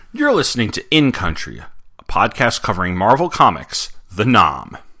You're listening to In Country, a podcast covering Marvel Comics, The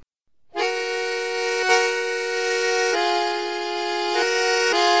Nom.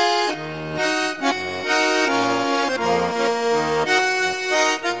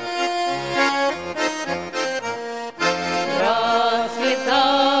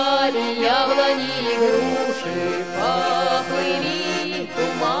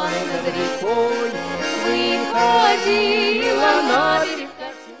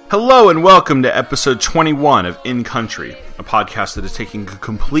 Hello and welcome to episode 21 of In Country, a podcast that is taking a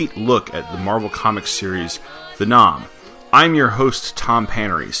complete look at the Marvel Comics series, The Nom. I'm your host, Tom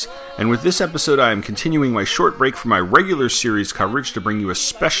Panarese, and with this episode I am continuing my short break from my regular series coverage to bring you a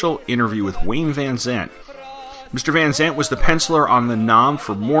special interview with Wayne Vansant. Mr. Vansant was the penciler on The Nom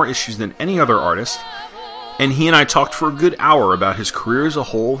for more issues than any other artist, and he and I talked for a good hour about his career as a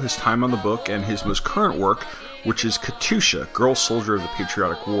whole, his time on the book, and his most current work, which is Katusha, Girl Soldier of the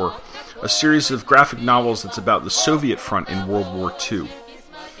Patriotic War, a series of graphic novels that's about the Soviet front in World War II.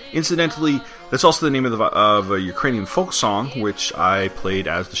 Incidentally, that's also the name of a Ukrainian folk song, which I played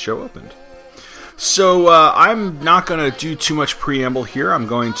as the show opened. So I'm not going to do too much preamble here. I'm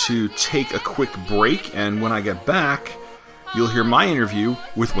going to take a quick break, and when I get back, you'll hear my interview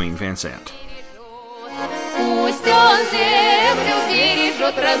with Wayne Vansant.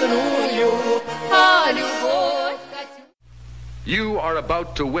 You are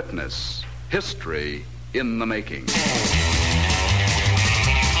about to witness history in the making.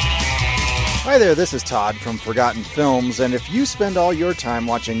 Hi there, this is Todd from Forgotten Films, and if you spend all your time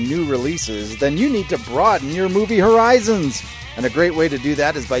watching new releases, then you need to broaden your movie horizons. And a great way to do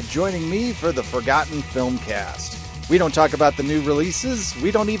that is by joining me for the Forgotten Film Cast. We don't talk about the new releases, we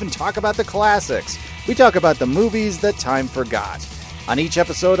don't even talk about the classics. We talk about the movies that time forgot. On each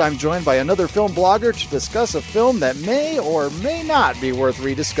episode, I'm joined by another film blogger to discuss a film that may or may not be worth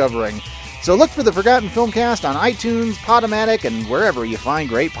rediscovering. So look for the Forgotten Filmcast on iTunes, Podomatic, and wherever you find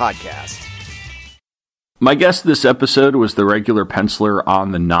great podcasts. My guest this episode was the regular penciler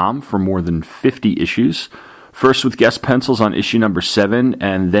on The Nom for more than 50 issues. First with guest pencils on issue number 7,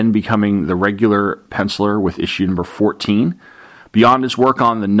 and then becoming the regular penciler with issue number 14. Beyond his work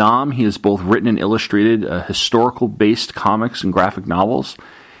on The Nom, he has both written and illustrated historical-based comics and graphic novels,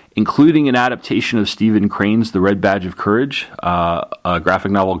 including an adaptation of Stephen Crane's The Red Badge of Courage, a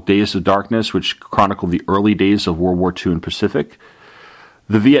graphic novel, Days of Darkness, which chronicled the early days of World War II in Pacific,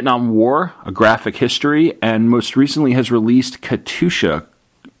 The Vietnam War, a graphic history, and most recently has released Katusha,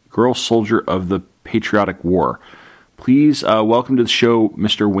 Girl Soldier of the Patriotic War. Please welcome to the show,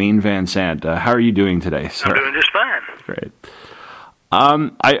 Mr. Wayne Vansant. How are you doing today, sir? I'm doing just fine. Great.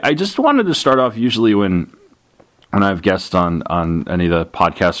 I just wanted to start off, usually when I've guests on any of the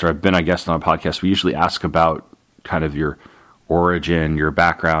podcasts, or I've been a guest on a podcast, we usually ask about kind of your origin, your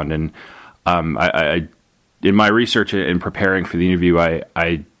background, and I in my research in preparing for the interview,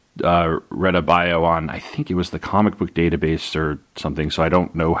 I read a bio on, I think it was the Comic Book Database or something, so I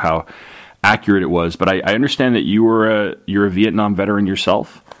don't know how accurate it was, but I understand that you're a Vietnam veteran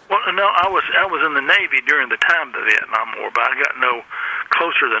yourself? Well, no, I was in the Navy during the time of the Vietnam War, but I got no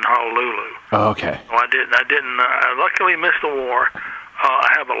closer than Honolulu. Oh, okay. Well, I luckily missed the war.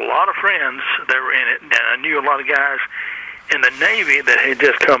 I have a lot of friends that were in it, and I knew a lot of guys in the Navy that had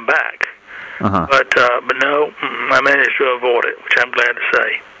just come back. Uh-huh. But no, I managed to avoid it, which I'm glad to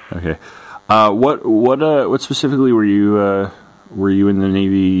say. Okay. What specifically were you in the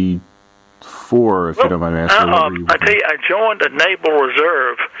Navy for, if you don't mind me asking? I tell you, I joined the Naval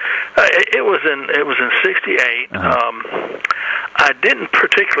Reserve. It was in '68. Uh-huh. I didn't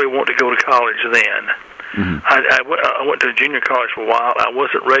particularly want to go to college then. Mm-hmm. I went to junior college for a while. I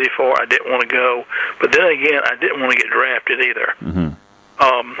wasn't ready for it. I didn't want to go. But then again, I didn't want to get drafted either. Mm-hmm.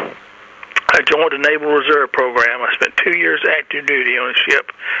 I joined the Naval Reserve program. I spent 2 years active duty on a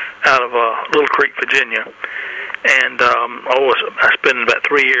ship out of Little Creek, Virginia. And I spent about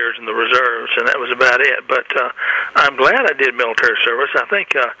 3 years in the reserves, and that was about it. But I'm glad I did military service. I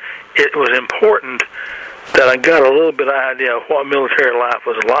think it was important that I got a little bit of idea of what military life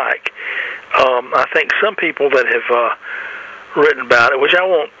was like. I think some people that have written about it, which I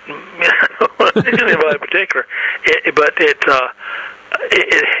won't anybody in particular, but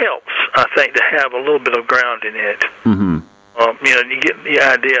it helps, I think, to have a little bit of ground in it. Mm-hmm. You get the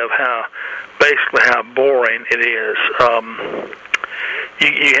idea of basically how boring it is.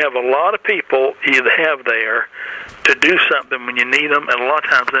 You have a lot of people you have there to do something when you need them, and a lot of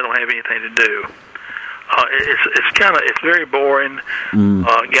times they don't have anything to do. It's very boring.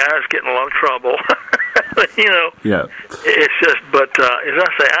 Guys get in a lot of trouble. Yeah. It's just, but as I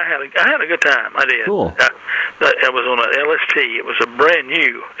say, I had a good time. I did. Cool. I was on an LST. It was a brand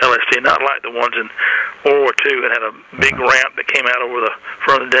new LST, not like the ones in World War II that had a big ramp that came out over the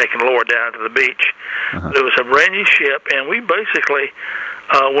front of the deck and lowered down to the beach. But it was a brand new ship, and we basically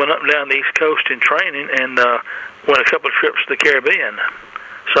went up and down the East Coast in training and went a couple of trips to the Caribbean.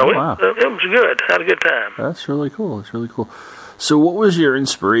 So it was good. Had a good time. That's really cool. That's really cool. So what was your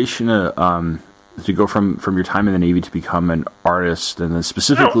inspiration to go from your time in the Navy to become an artist, and then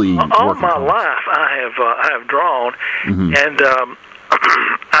specifically all my life I have drawn, and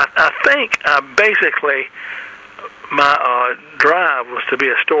I think basically my drive was to be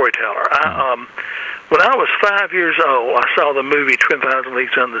a storyteller. When I was 5 years old, I saw the movie 20,000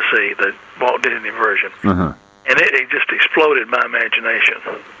 Leagues Under the Sea, the Walt Disney version, and it just exploded my imagination.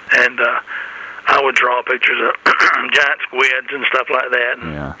 And I would draw pictures of giant squids and stuff like that.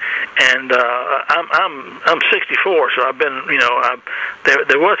 And I'm 64, so I've been,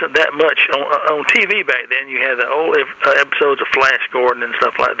 there wasn't that much on TV back then. You had the old episodes of Flash Gordon and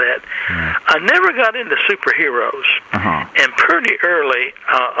stuff like that. I never got into superheroes, and pretty early,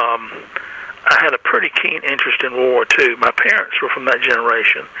 I had a pretty keen interest in World War II. My parents were from that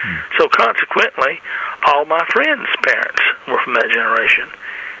generation, so consequently, all my friends' parents were from that generation.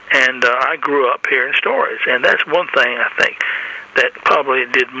 And I grew up hearing stories, and that's one thing I think that probably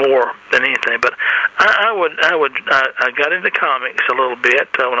did more than anything. But I got into comics a little bit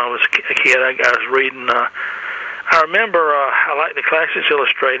when I was a kid. I was reading. I remember I liked the Classics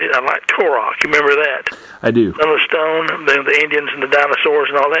Illustrated. I liked Turok. You remember that? I do. Yellowstone, the Indians and the dinosaurs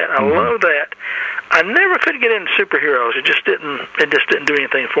and all that. I love that. I never could get into superheroes. It just didn't do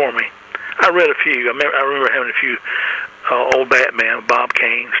anything for me. I read a few. I remember having a few old Batman, Bob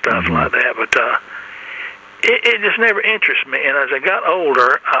Kane, stuff like that. But it just never interested me. And as I got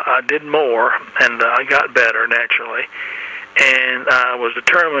older, I did more, and I got better naturally. And I was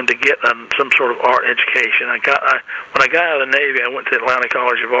determined to get some sort of art education. When I got out of the Navy, I went to Atlanta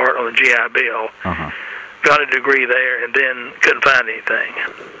College of Art on the GI Bill, got a degree there, and then couldn't find anything,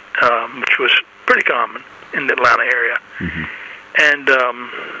 which was pretty common in the Atlanta area. And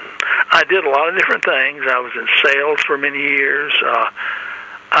I did a lot of different things. I was in sales for many years.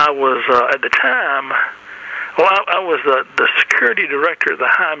 I was, at the time, I was the security director of the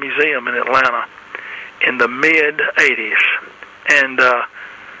High Museum in Atlanta in the mid-'80s. And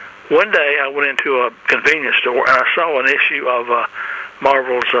one day I went into a convenience store, and I saw an issue of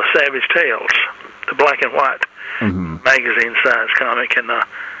Marvel's Savage Tales, the black and white magazine-sized comic, and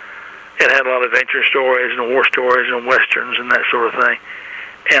it had a lot of adventure stories and war stories and westerns and that sort of thing.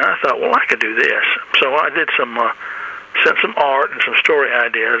 And I thought, well, I could do this. So I did sent some art and some story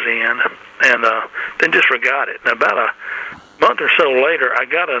ideas in, and then just forgot it. And about a month or so later, I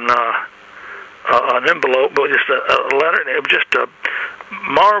got an envelope, but just a letter, and it was just a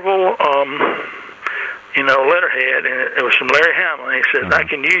Marvel, letterhead, and it was from Larry Hamill. He said, I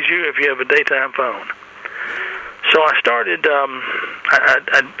can use you if you have a daytime phone. So I started,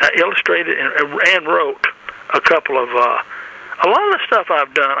 I illustrated and wrote a couple of, a lot of the stuff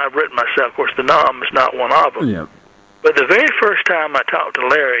I've done, I've written myself. Of course, the Nom is not one of them. Yeah. But the very first time I talked to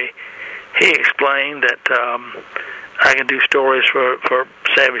Larry, he explained that I can do stories for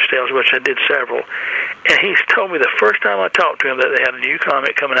Savage Tales, which I did several. And he told me the first time I talked to him that they had a new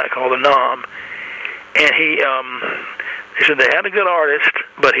comic coming out called the Nom. And he said they had a good artist,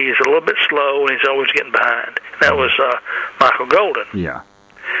 but he's a little bit slow and he's always getting behind. And that was Michael Golden. Yeah.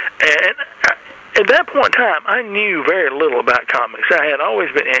 And at that point in time, I knew very little about comics. I had always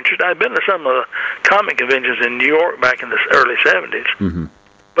been interested. I'd been to some of the comic conventions in New York back in the early 70s.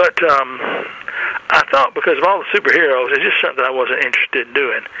 But I thought because of all the superheroes, it's just something I wasn't interested in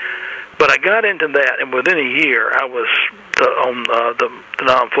doing. But I got into that, and within a year, I was on the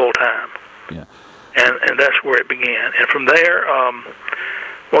Nom full-time. Yeah. And that's where it began. And from there, I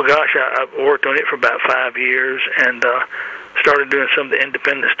worked on it for about 5 years, and started doing some of the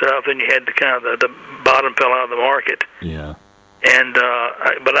independent stuff. Then you had to kind of the bottom fell out of the market. Yeah. And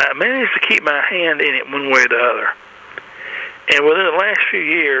but I managed to keep my hand in it one way or the other. And within the last few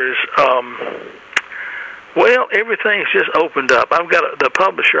years, everything's just opened up. I've got the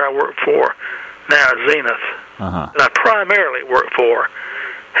publisher I work for now, Zenith, that I primarily work for,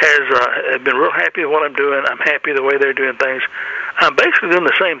 has been real happy with what I'm doing. I'm happy the way they're doing things. I'm basically doing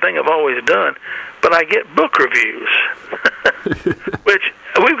the same thing I've always done, but I get book reviews, which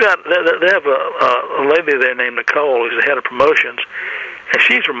we've got. They have a lady there named Nicole, who's the head of promotions, and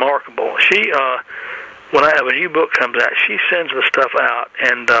she's remarkable. She, when I have a new book comes out, she sends the stuff out,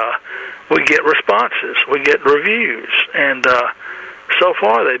 and we get responses, we get reviews, and so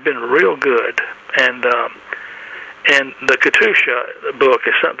far they've been real good. And the Katusha book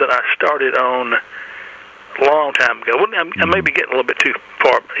is something I started on a long time ago. I may be getting a little bit too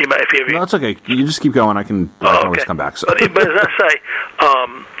far. No, it's okay. You just keep going. I can always come back. So. But as I say,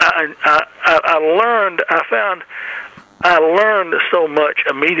 I learned so much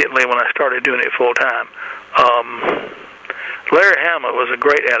immediately when I started doing it full time. Larry Hamill was a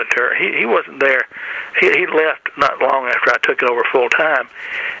great editor. He wasn't there. He left not long after I took it over full time,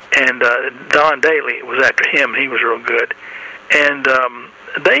 and Don Daly was after him. He was real good, and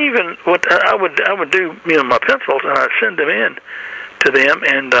they even I would do my pencils, and I'd send them in to them,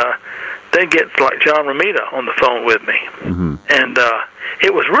 and they'd get like John Romita on the phone with me, and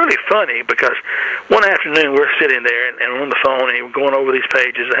it was really funny because one afternoon we're sitting there and we're on the phone and we're going over these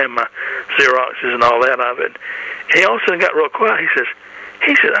pages. I have my Xeroxes and all that of it. And he all of a sudden got real quiet. He says,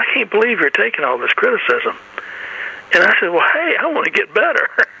 I can't believe you're taking all this criticism. And I said, well, hey, I want to get better.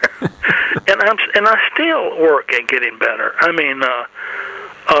 and I still work at getting better. I mean,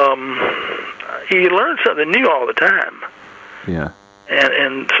 you learn something new all the time. Yeah.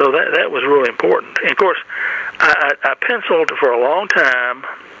 And so that was really important. And of course, I penciled for a long time.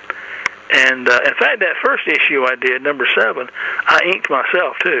 And in fact, that first issue I did, number 7, I inked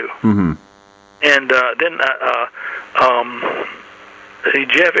myself too. Mm-hmm. And then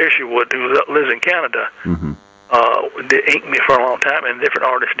Jeff Isherwood, who lives in Canada, did ink me for a long time, and different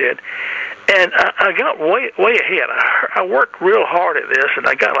artists did. And I got way ahead. I worked real hard at this, and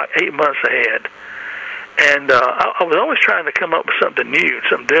I got like 8 months ahead. And I was always trying to come up with something new,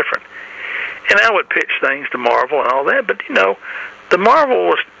 something different. And I would pitch things to Marvel and all that, but the Marvel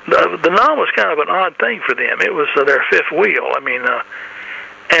was the NOM was kind of an odd thing for them. It was their fifth wheel. I mean,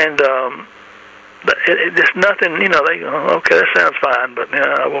 it just nothing. They okay, that sounds fine, but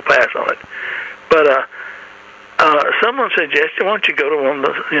we'll pass on it. But someone suggested, why don't you go to one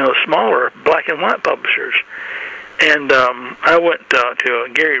of the smaller black and white publishers? And I went to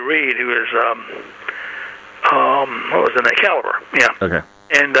Gary Reed, who is what was the name? Caliber. Yeah. Okay.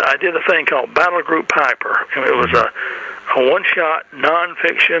 And I did a thing called Battle Group Piper. And it was a one-shot,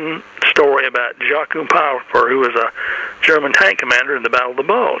 non-fiction story about Joachim Piper, who was a German tank commander in the Battle of the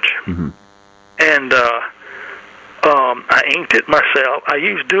Bulge. Mm-hmm. And I inked it myself. I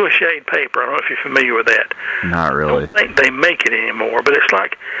used Duo-Shade paper. I don't know if you're familiar with that. Not really. I don't think they make it anymore, but it's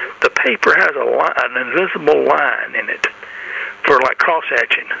like the paper has an invisible line in it for like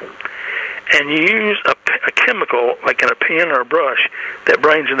cross-hatching. And you use a chemical, like in a pen or a brush, that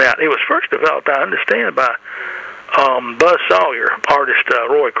brings it out. It was first developed, I understand, by Buzz Sawyer, artist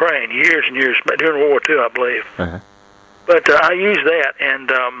Roy Crane, years and years, during World War II, I believe. Uh-huh. But I used that, and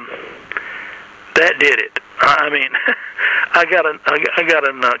that did it. I mean, I got a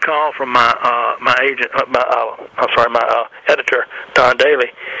call from my agent, my editor, Don Daly,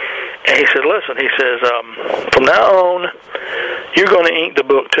 and he said, "Listen," he says, "from now on, you're going to ink the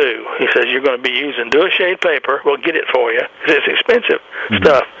book too." He says, "You're going to be using Duo-Shade paper. We'll get it for you. It's expensive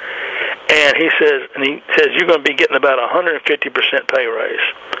stuff." And he says, you're going to be getting about 150% pay raise.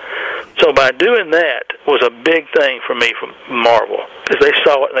 So by doing that was a big thing for me from Marvel, because they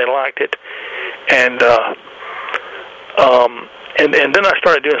saw it and they liked it, and then I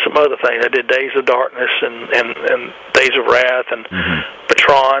started doing some other things. I did Days of Darkness and Days of Wrath and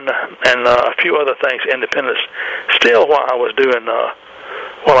Patron and a few other things, independent. Still, while I was doing the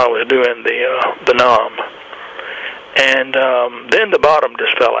NOM. And then the bottom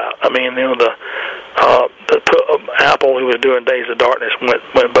just fell out. I mean, the Apple, who was doing Days of Darkness,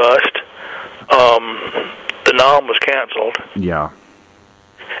 went bust. The NOM was canceled. Yeah.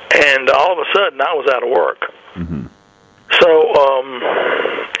 And all of a sudden, I was out of work. Mm-hmm. So,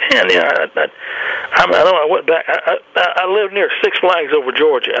 I know I went back. I lived near Six Flags over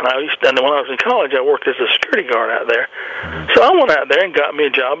Georgia, and when I was in college, I worked as a security guard out there. Mm-hmm. So I went out there and got me a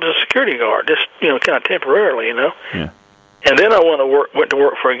job as a security guard, just kind of temporarily, Yeah. And then I went to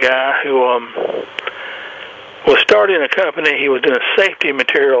work for a guy who was starting a company. He was doing safety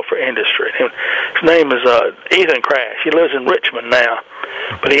material for industry. His name is Ethan Crash. He lives in Richmond now,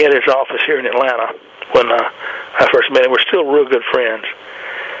 but he had his office here in Atlanta when I first met him. We're still real good friends.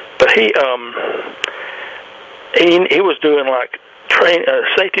 But he was doing like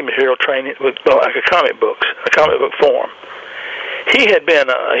safety material training with like a comic book form. He had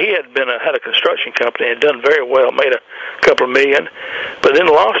had a construction company, had done very well, made a couple of million, but then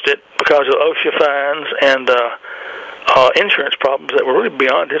lost it because of OSHA fines and insurance problems that were really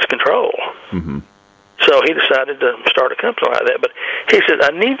beyond his control. Mm-hmm. So he decided to start a company like that. But he said, "I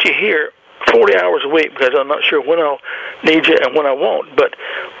need you here 40 hours a week because I'm not sure when I'll need you and when I won't. But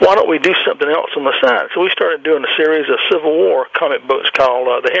why don't we do something else on the side? So we started doing a series of Civil War comic books called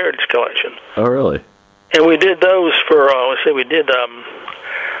the Heritage Collection. Oh, really? And we did those for, we did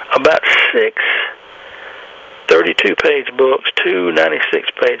about 6 32-page books, 2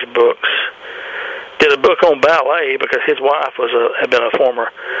 96-page books. Did a book on ballet because his wife had been a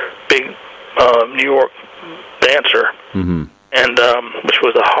former big New York dancer, mm-hmm. and which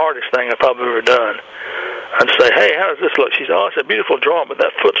was the hardest thing I've probably ever done. I'd say, "Hey, how does this look?" She said, "Oh, it's a beautiful drawing, but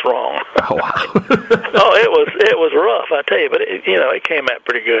that foot's wrong." Oh, wow. Oh, it was rough, I tell you, but it came out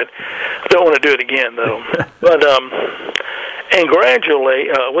pretty good. I don't want to do it again though. But and gradually,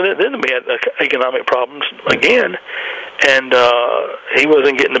 then we had economic problems again, and he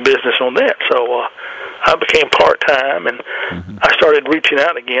wasn't getting the business on that, so I became part-time, and mm-hmm. I started reaching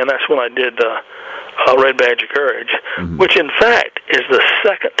out again. That's when I did Red Badge of Courage, mm-hmm. which in fact is the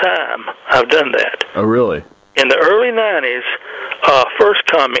second time I've done that. Oh, really? In the early 90s, First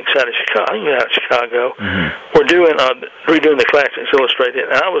Comics out of Chicago, mm-hmm. were redoing the Classics Illustrated,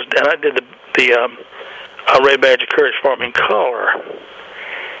 and I did the Red Badge of Courage for them in color.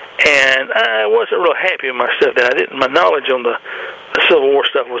 And I wasn't real happy with myself then. My knowledge on the Civil War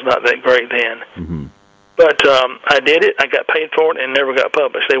stuff was not that great then. Mm-hmm. But I did it. I got paid for it and never got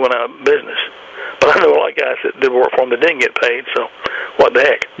published. They went out of business. But I know a lot of guys that did work for them that didn't get paid, so what the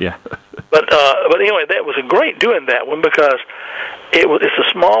heck. Yeah. But anyway, that was great doing that one because it's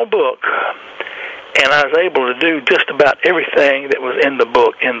a small book, and I was able to do just about everything that was in the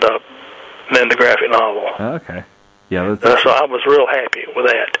book in the graphic novel. Okay. Yeah. So I was real happy with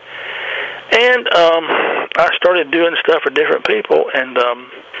that. And I started doing stuff for different people, and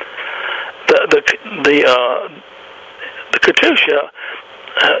the Katusha.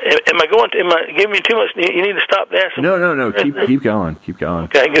 Am I giving you too much? You need to stop there. No. Keep going.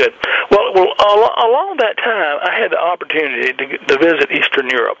 Okay, good. Well, along that time, I had the opportunity to visit Eastern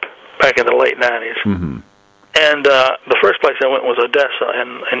Europe back in the late 90s. Mm-hmm. And the first place I went was Odessa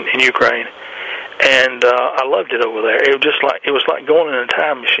in Ukraine. And I loved it over there. It was like going in a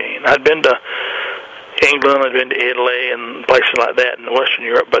time machine. I'd been to England, I'd been to Italy, and places like that in Western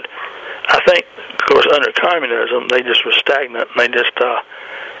Europe. But I think, of course, under communism, they just were stagnant. And they just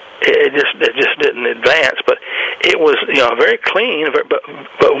it just didn't advance. But it was very clean, but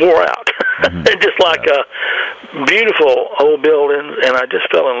wore out. Mm-hmm. Just like beautiful old buildings, and I just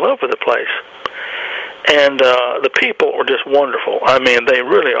fell in love with the place. And the people were just wonderful. I mean, they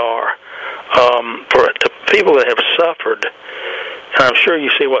really are. For the people that have suffered, and I'm sure you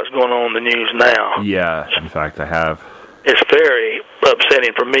see what's going on in the news now. Yeah, in fact, I have. It's very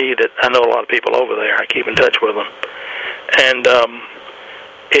upsetting for me that I know a lot of people over there. I keep in touch with them. And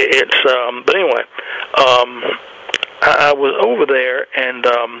but anyway, I was over there, and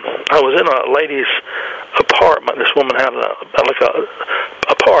I was in a lady's apartment. This woman had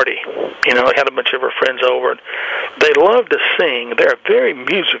a party. They had a bunch of her friends over. They love to sing. They're very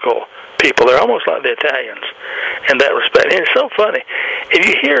musical people. They're almost like the Italians in that respect. And it's so funny. If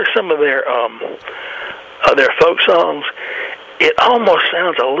you hear some of their folk songs, it almost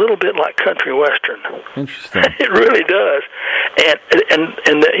sounds a little bit like country western. Interesting. It really does. And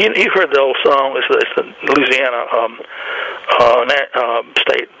you've heard the old song. It's the Louisiana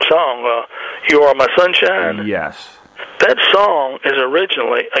state song. "You Are My Sunshine." Yes. That song is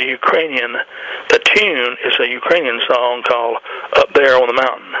originally a Ukrainian. The tune is a Ukrainian song called "Up There on the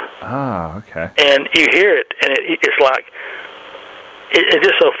Mountain." Ah, okay. And you hear it, and it's like. It's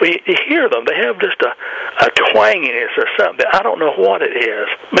just so you hear them. They have just a twanginess or something. I don't know what it is.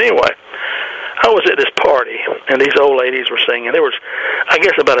 But anyway, I was at this party, and these old ladies were singing. There was, I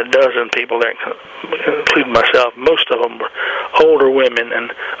guess, about a dozen people there, including myself. Most of them were older women,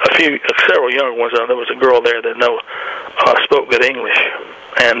 and several younger ones. There was a girl there that spoke good English,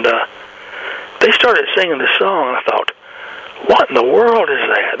 and they started singing this song. And I thought, what in the world is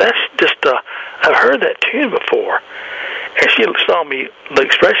that? That's just I've heard that tune before. And she saw me, the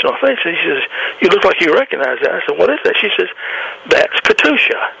expression on her face, and she says, "You look like you recognize that." I said, "What is that?" She says, "That's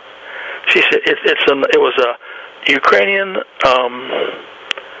Katusha." She said, it was a Ukrainian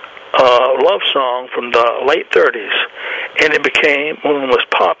love song from the late 30s, and it became one of the most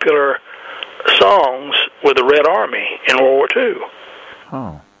popular songs with the Red Army in World War II.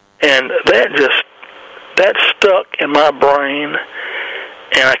 Oh. And that stuck in my brain,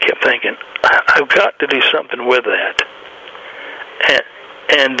 and I kept thinking, I've got to do something with that.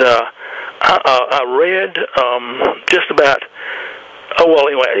 And I read just about,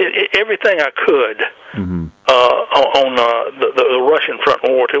 everything I could mm-hmm. On the Russian front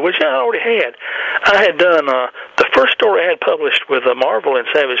in War II, which I already had. I had done, the first story I had published with Marvel and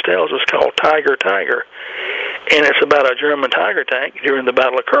Savage Tales was called Tiger, Tiger. and it's about a German Tiger tank during the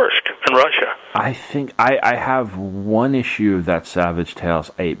Battle of Kursk in Russia. I think I have one issue of that Savage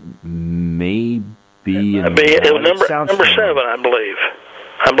Tales. It may be it was number 7, I believe.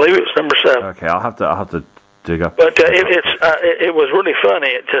 I believe it was number 7. Okay, I'll have to dig up. But it was really funny.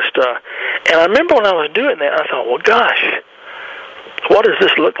 It just and I remember when I was doing that, I thought, well, gosh, what does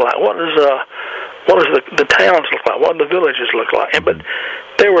this look like? What does the towns look like? What do the villages look like? But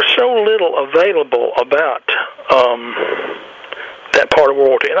there was so little available about that part of World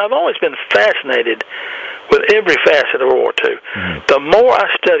War II. And I've always been fascinated with every facet of World War II. The more I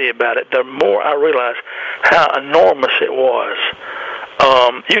study about it, the more I realize how enormous it was.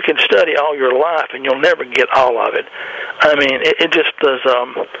 You can study all your life, and you'll never get all of it. I mean, it just does.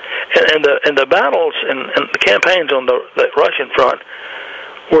 And the battles and the campaigns on the Russian front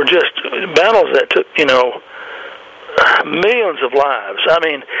were just battles that took, millions of lives. I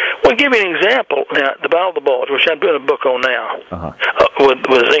mean, we'll give you an example now. The Battle of the Bulge, which I'm doing a book on now, with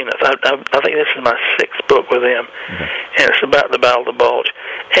Zenith. I think this is my 6th book with them, and it's about the Battle of the Bulge,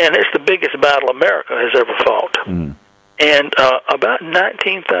 and it's the biggest battle America has ever fought. And about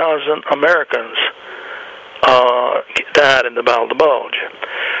 19,000 Americans died in the Battle of the Bulge.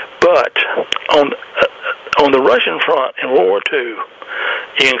 But on the Russian front in World War II,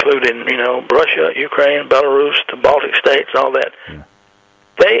 including Russia, Ukraine, Belarus, the Baltic states, all that,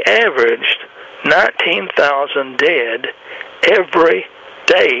 they averaged 19,000 dead every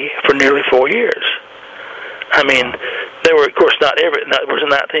day for nearly 4 years. I mean, there were, of course, there was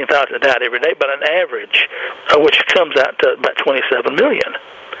 19,000 that died every day, but an average, which comes out to about 27 million.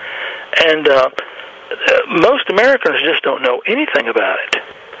 And most Americans just don't know anything about it.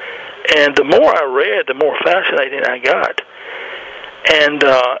 And the more I read, the more fascinating I got. And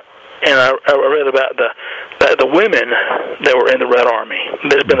I read about the women that were in the Red Army.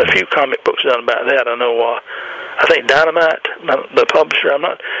 There's been a few comic books done about that. I know. I think Dynamite, the publisher.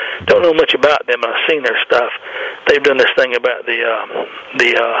 Don't know much about them. I've seen their stuff. They've done this thing about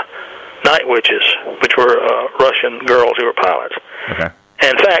the night witches, which were Russian girls who were pilots. Okay.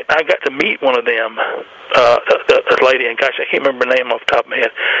 And in fact, I got to meet one of them, a lady, and gosh, I can't remember her name off the top of my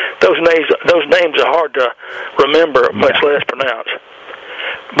head. Those names are hard to remember, much less pronounce.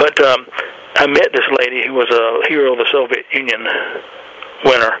 But I met this lady who was a hero of the Soviet Union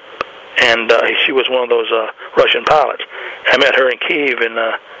winner, and she was one of those Russian pilots. I met her in Kyiv in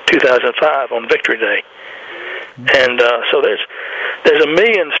 2005 on Victory Day. And so there's a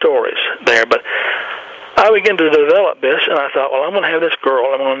million stories there, but I began to develop this, and I thought, well, I'm going to have this girl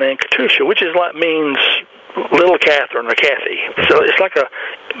I'm going to name Katusha, which means Little Catherine or Kathy. So it's like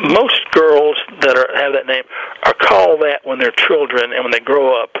most girls that have that name are called that when they're children, and when they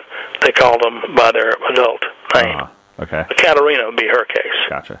grow up, they call them by their adult name. Okay. Katerina would be her case.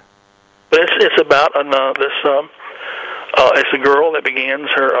 Gotcha. But it's about it's a girl that begins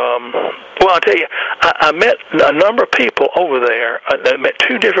her. Well, I'll tell you, I met a number of people over there. I met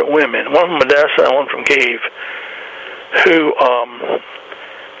 2 different women, one from Odessa and one from Kyiv, who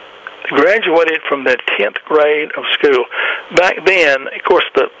graduated from the 10th grade of school. Back then, of course,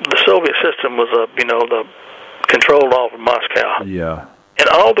 the Soviet system was the controlled all from Moscow. Yeah. And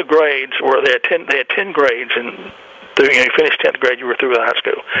all the grades were they had 10 grades, and you finished 10th grade, you were through high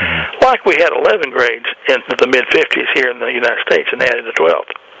school. Like we had 11 grades in the mid-50s here in the United States, and added a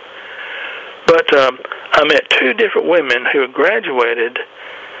 12th. But I met 2 different women who had graduated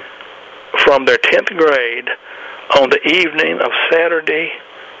from their 10th grade on the evening of Saturday,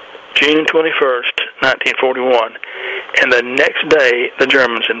 June 21st, 1941, and the next day the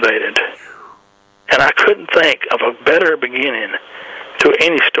Germans invaded. And I couldn't think of a better beginning to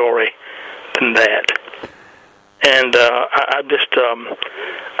any story than that. And I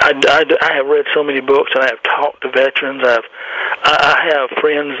have read so many books, and I have talked to veterans. I have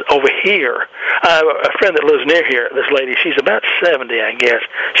friends over here. I have a friend that lives near here. This lady, she's about 70, I guess.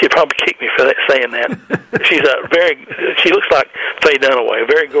 She'd probably kick me for saying that. She looks like Faye Dunaway, a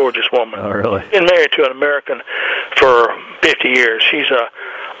very gorgeous woman. Oh, really? Been married to an American for 50 years. She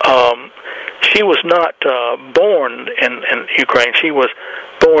was not born in Ukraine. She was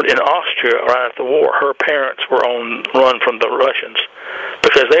born in Austria right after the war. Her parents were on run from the Russians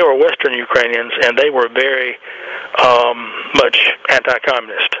because they were Western Ukrainians, and they were very much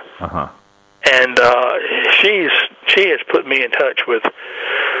anti-communist. And she has put me in touch with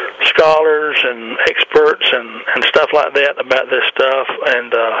scholars and experts and stuff like that about this stuff,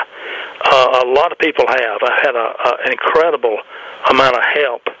 and a lot of people have. I've had an incredible amount of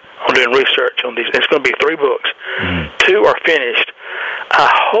help on doing research on these. It's going to be 3 books. 2 are finished. I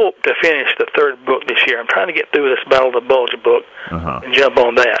hope to finish the 3rd book this year. I'm trying to get through this Battle of the Bulge book and jump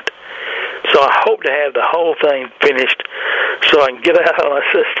on that. So I hope to have the whole thing finished so I can get out of my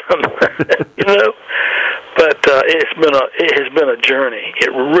system, you know. But it has been a journey. It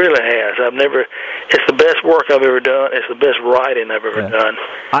really has. It's the best work I've ever done. It's the best writing I've ever done.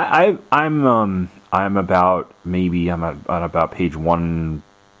 I'm about on about page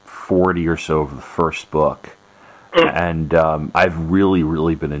 140 or so of the first book, and I've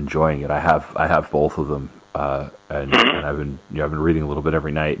really been enjoying it. I have both of them. And I've been reading a little bit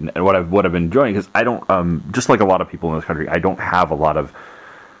every night, and what I've been enjoying is I don't just like a lot of people in this country, I don't have a lot of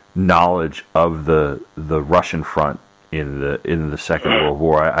knowledge of the Russian front in the Second World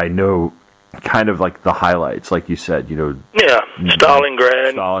War. I know kind of like the highlights, like you said, Stalingrad,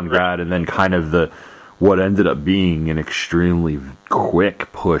 and then kind of what ended up being an extremely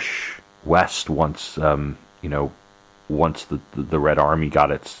quick push west once the Red Army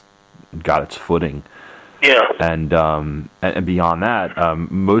got its footing. Yeah, and beyond that,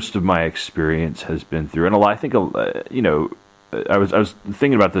 most of my experience has been through, and I think I was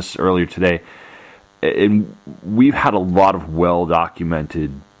thinking about this earlier today, and we've had a lot of well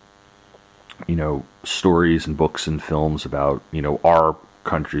documented, stories and books and films about our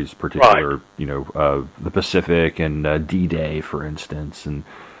country's particular, the Pacific and D-Day, for instance, and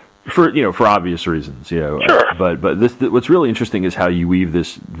for obvious reasons, Sure. But what's really interesting is how you weave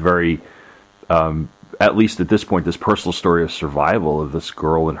this very at least at this point, this personal story of survival of this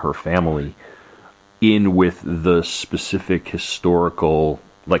girl and her family in with the specific historical,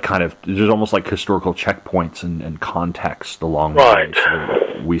 there's almost like historical checkpoints and context along the way.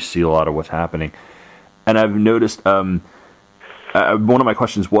 So we see a lot of what's happening. And I've noticed, one of my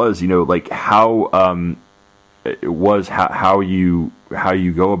questions was, how you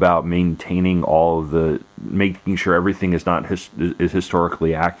go about maintaining all of making sure everything is is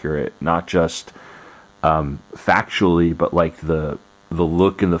historically accurate, not just factually, but like the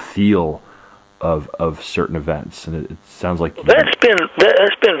look and the feel of certain events. And it sounds like that's been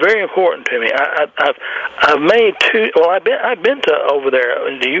very important to me. I've made two. Well, I've been to over there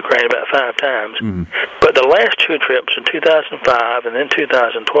into Ukraine about 5 times, but the last 2 trips in 2005 and then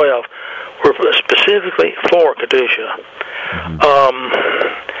 2012 were specifically for Katusha.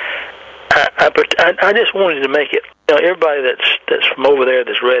 I just wanted to make it. Everybody that's from over there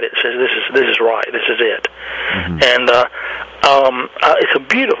that's read it says this is right. This is it. And it's a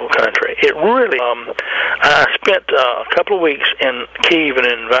beautiful country. It really. I spent a couple of weeks in Kyiv and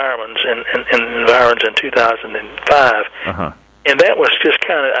environs in 2005, and that was just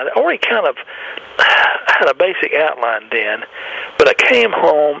I already kind of had a basic outline then, but I came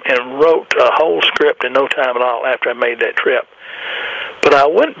home and wrote a whole script in no time at all after I made that trip. But I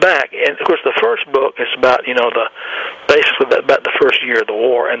went back, and of course, the first book is about basically about the first year of the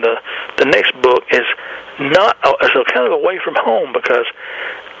war, and the next book is not so kind of away from home because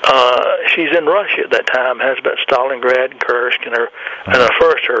she's in Russia at that time. Has about Stalingrad and Kursk and her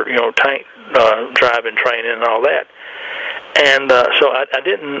tank driving training and all that, and so I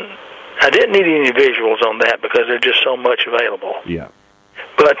didn't need any visuals on that because there's just so much available. Yeah.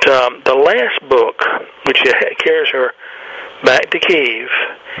 But the last book, which carries her back to Kyiv,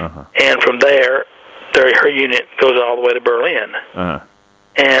 and from there, her unit goes all the way to Berlin.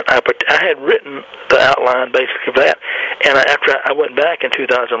 And I had written the outline basically of that, and after I went back in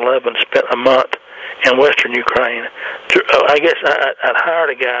 2011, spent a month in western Ukraine. I guess I'd hired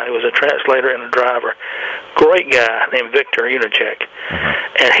a guy who was a translator and a driver, great guy named Victor Unichek,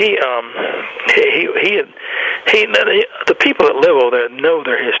 and the people that live over there know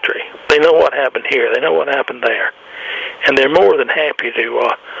their history. They know what happened here. They know what happened there, and they're more than happy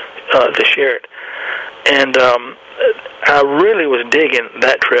to share it. And I really was digging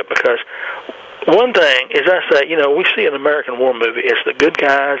that trip because one thing is, I say, we see an American war movie. It's the good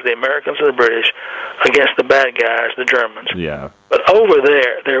guys, the Americans and the British, against the bad guys, the Germans. Yeah. But over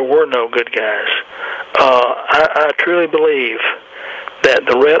there were no good guys. I truly believe that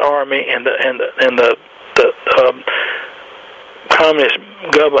the Red Army and the communist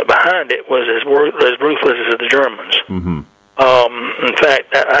government behind it was as ruthless as the Germans. In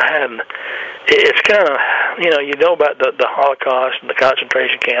fact, it's kind of, you know about the Holocaust and the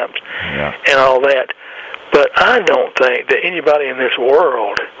concentration camps and all that, but I don't think that anybody in this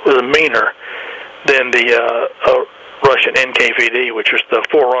world was meaner than the Russian NKVD, which was the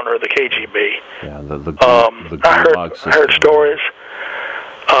forerunner of the KGB. Yeah, the I heard stories.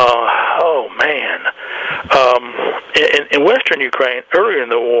 Oh man! In Western Ukraine, earlier in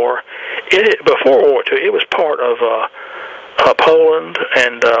the war, before World War II, it was part of Poland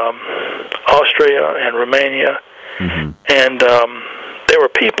and Austria and Romania, and there were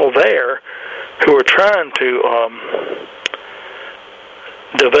people there who were trying to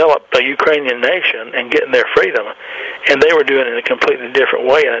develop a Ukrainian nation and getting their freedom, and they were doing it in a completely different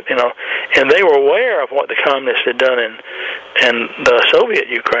way, and they were aware of what the communists had done in the Soviet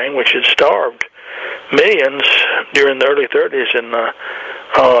Ukraine, which had starved millions during the early 30s in the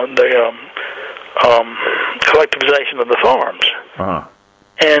collectivization of the farms. Uh-huh.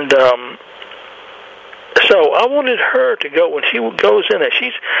 And so I wanted her to go, when she goes in it,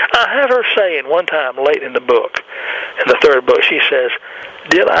 I had her saying one time late in the book, in the third book, she says,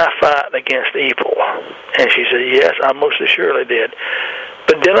 "Did I fight against evil?" And she said, "Yes, I most assuredly did.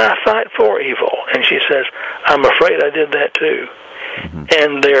 But did I fight for evil?" And she says, "I'm afraid I did that too." Mm-hmm.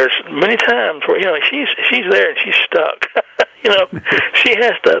 And there's many times where, she's there and she's stuck.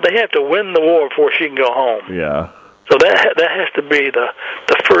 They have to win the war before she can go home. Yeah. So that has to be the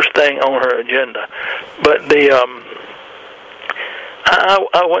first thing on her agenda. But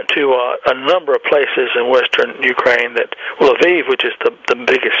I went to a number of places in western Ukraine Lviv, which is the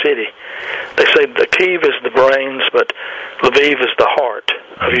biggest city. They say the Kyiv is the brains, but Lviv is the heart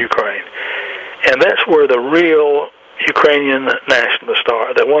of Ukraine. And that's where the real Ukrainian nationalists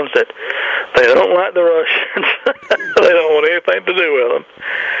are, the ones that they don't like the Russians, they don't want anything to do with them,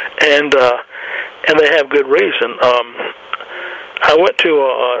 and they have good reason. I went to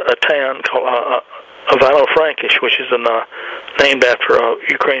a town called Ivano-Frankish, which is named after a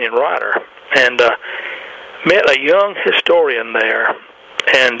Ukrainian writer, and met a young historian there,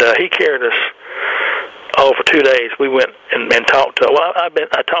 and he carried us. For 2 days, we went and talked to.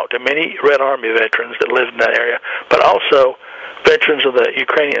 I talked to many Red Army veterans that lived in that area, but also veterans of the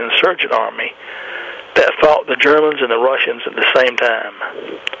Ukrainian Insurgent Army that fought the Germans and the Russians at the same time,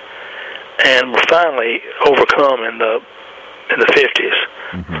 and were finally overcome in the 50s.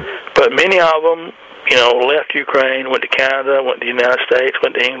 Mm-hmm. But many of them, left Ukraine, went to Canada, went to the United States,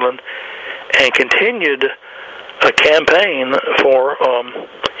 went to England, and continued a campaign for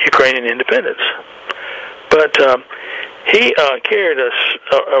Ukrainian independence. But he carried us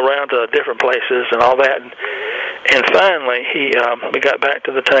around to different places and all that, and finally we got back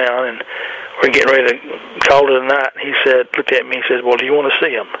to the town, and we're getting ready to call it a night. And he looked at me, and said, "Well, do you want to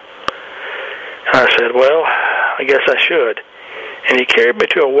see him?" And I said, "Well, I guess I should." And he carried me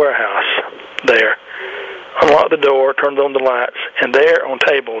to a warehouse there, unlocked the door, turned on the lights, and there on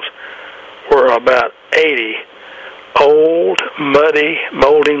tables were about 80 old, muddy,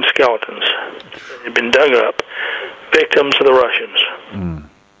 molding skeletons that had been dug up, victims of the Russians. Mm.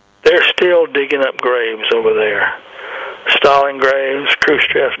 They're still digging up graves over there. Stalin graves,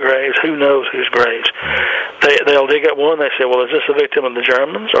 Khrushchev's graves, who knows whose graves. They'll dig up one, they say, "Well, is this a victim of the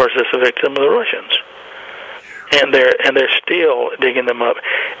Germans or is this a victim of the Russians?" And they're still digging them up.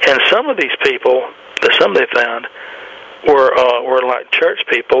 And some of these people, some they found, were like church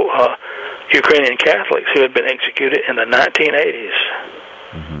people, Ukrainian Catholics who had been executed in the 1980s.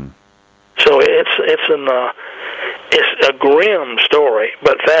 Mm-hmm. So it's a grim story,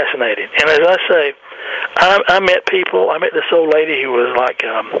 but fascinating. And as I say, I met people. I met this old lady who was like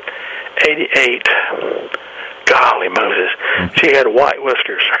 88. Golly Moses, she had white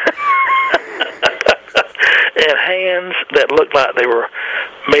whiskers and hands that looked like they were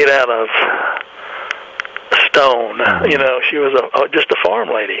made out of stone. Mm-hmm. She was just a farm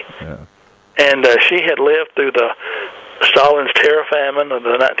lady. Yeah. And she had lived through the Stalin's terror famine of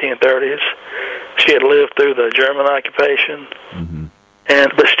the 1930s. She had lived through the German occupation. Mm-hmm.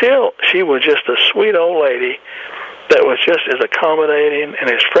 But still, she was just a sweet old lady that was just as accommodating and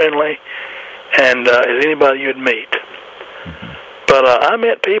as friendly and as anybody you'd meet. Mm-hmm. But I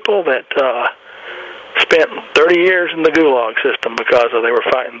met people that spent 30 years in the Gulag system because they were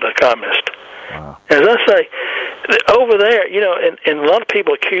fighting the communists. Wow. As I say, over there, and a lot of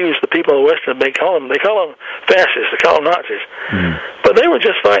people accuse the people in the West, they call them fascists, they call them Nazis, but they were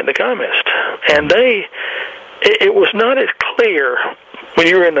just fighting the communists, and it was not as clear when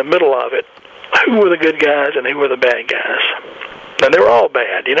you were in the middle of it who were the good guys and who were the bad guys, and they were all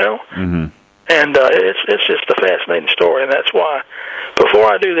bad, Mm-hmm. And it's just a fascinating story, and that's why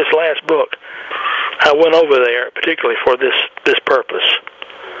before I do this last book, I went over there particularly for this purpose.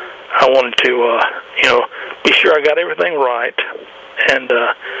 I wanted to, be sure I got everything right, and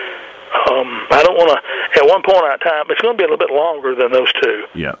I don't want to. At one point in time, it's going to be a little bit longer than those two.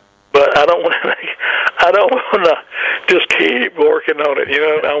 Yeah. But I don't want to just keep working on it.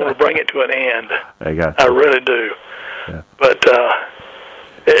 I want to bring it to an end. I got you. I really do. Yeah. But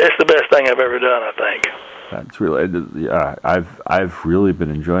it's the best thing I've ever done, I think. That's really. I've really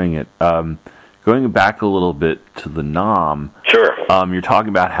been enjoying it. Going back a little bit to the Nam, sure. You're talking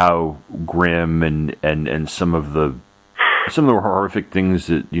about how grim and some of the horrific things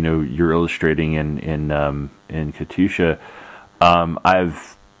that you're illustrating in Katusha.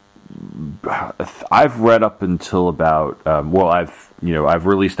 I've read up until about I've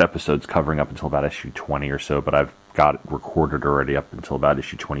released episodes covering up until about issue 20 or so, but I've got it recorded already up until about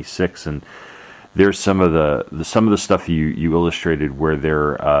issue 26, and there's some of the stuff you illustrated where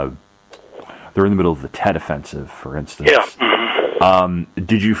they're in the middle of the Tet Offensive, for instance. Yeah. Mm-hmm.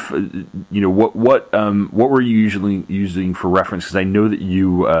 Did you what were you usually using for reference? Because I know that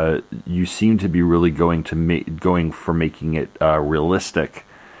you seem to be really going for making it realistic.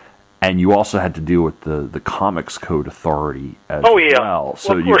 And you also had to deal with the Comics Code Authority as well.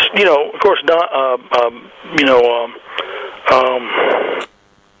 So of course,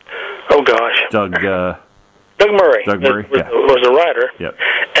 oh gosh, Doug Murray. Was a writer. Yep.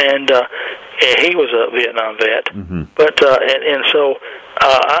 And he was a Vietnam vet. Mm-hmm. But so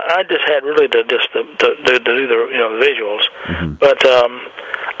I just had really to do the visuals. Mm-hmm. But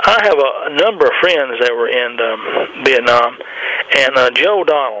I have a number of friends that were in Vietnam, and Joe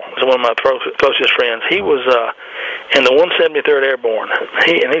O'Donnell is one of my closest friends. He was in the 173rd Airborne.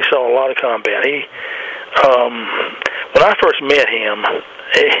 He saw a lot of combat. When I first met him,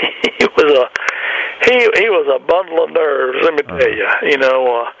 he was a bundle of nerves. Let me tell you.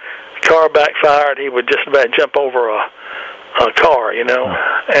 Car backfired. He would just about jump over a car. And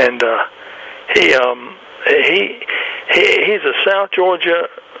he's a South Georgia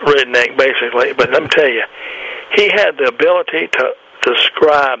redneck, basically. But let me tell you, he had the ability to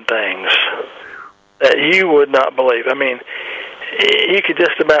describe things that you would not believe. I mean, you could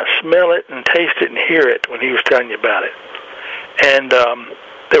just about smell it and taste it and hear it when he was telling you about it. And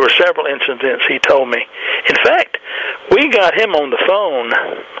there were several incidents he told me. In fact, we got him on the phone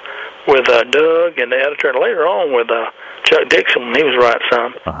with Doug and the editor, and later on with Chuck Dixon when he was writing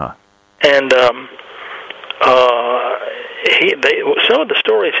some. Uh-huh. And some of the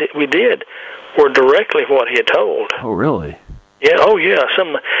stories we did were directly what he had told. Oh, really? Yeah. Oh, yeah.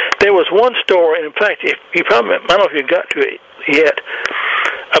 There was one story, and in fact, I don't know if you got to it yet,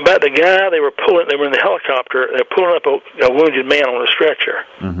 about the guy they were in the helicopter. They were pulling up a wounded man on a stretcher.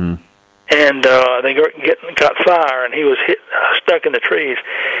 Mm-hmm. And they got fire, and he was stuck in the trees,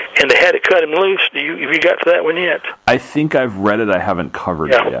 and they had to cut him loose. Have you got to that one yet? I think I've read it. I haven't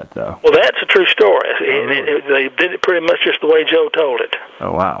covered it yet, though. Well, that's a true story. They did it pretty much just the way Joe told it.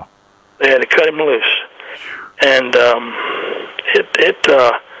 Oh, wow. They had to cut him loose. And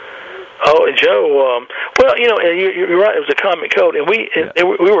Joe, well, you're right, it was a comic code, and we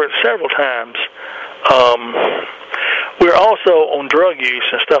were several times. We were also on drug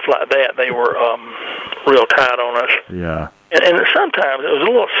use and stuff like that. They were real tight on us. Yeah. And sometimes it was a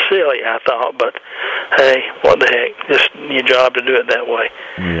little silly, I thought, but hey, what the heck? Just your job to do it that way.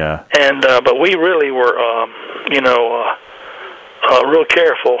 Yeah. And but we really were, real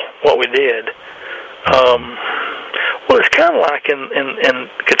careful what we did. Well, it's kind of like in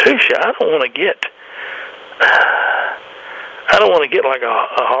Katusha. I don't want to get like a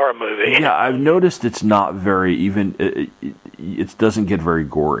horror movie. Yeah, I've noticed it's not very it doesn't get very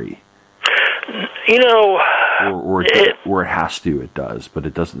gory. Or it has to. It does, but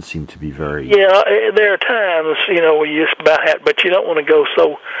it doesn't seem to be very. Yeah, there are times where you just about have, but you don't want to go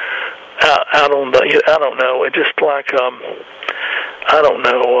so out on the. I don't know. It's just like I don't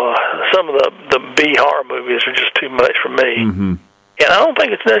know. Some of the B horror movies are just too much for me, mm-hmm. and I don't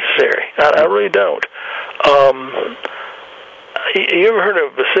think it's necessary. I really don't. You ever heard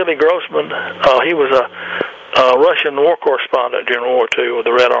of Vasily Grossman? He was a Russian war correspondent during World War II with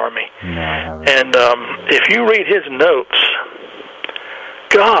the Red Army. No, I haven't. And if you read his notes,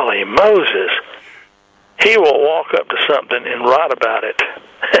 golly Moses, he will walk up to something and write about it.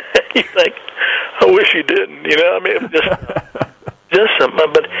 You think, I wish he didn't. I mean, just some.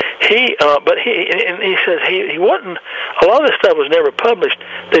 But he says he wasn't. A lot of this stuff was never published.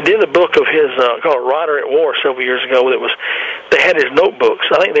 They did a book of his called "Writer at War" several years ago. They had his notebooks.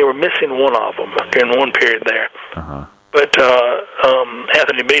 I think they were missing one of them during one period there. Uh-huh. But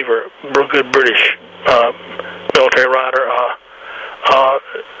Anthony Beaver, good British military writer,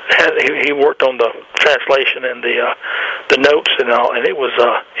 he worked on the translation and the notes and all, and it was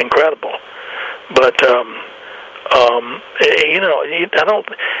incredible. But I don't.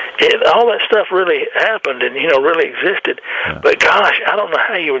 All that stuff really happened and really existed. Yeah. But gosh, I don't know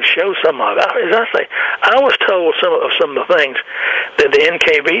how you would show some of it. As I say, I was told some of the things that the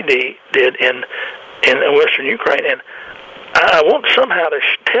NKVD did in Western Ukraine, and I want somehow to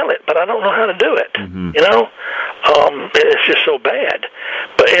tell it, but I don't know how to do it. Mm-hmm. It's just so bad.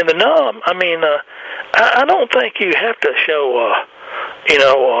 But in the Nam, I mean, I don't think you have to show.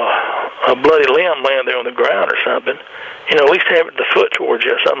 A bloody limb laying there on the ground or something. At least have it the foot towards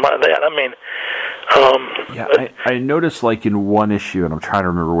you or something like that. I mean, I noticed, like, in one issue, and I'm trying to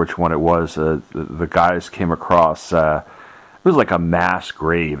remember which one it was, the guys came across, it was like a mass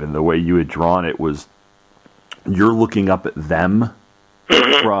grave, and the way you had drawn it was you're looking up at them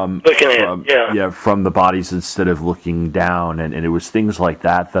from the bodies instead of looking down, and it was things like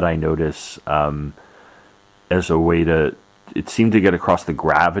that I noticed as a way to, it seemed to get across the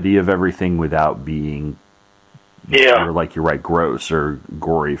gravity of everything without being you're right, gross or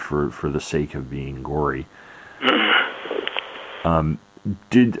gory for the sake of being gory.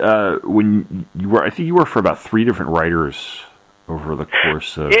 Did when you were, I think you were for about 3 different writers over the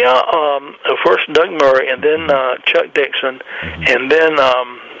course of first Doug Murray, and then Chuck Dixon, and then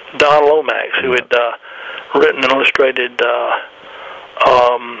Don Lomax, who had written and illustrated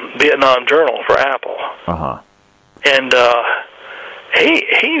Vietnam Journal for Apple. And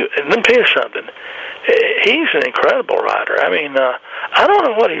he let me tell you something. He's an incredible writer. I mean, I don't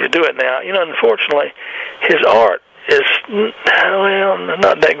know what he's doing now. You know, unfortunately, his art is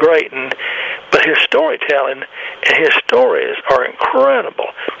not that great, but his storytelling and his stories are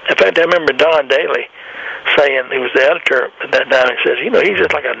incredible. In fact, I remember Don Daly saying, he was the editor at that time, he says, you know, he's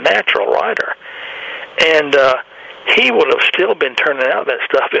just like a natural writer. And he would have still been turning out that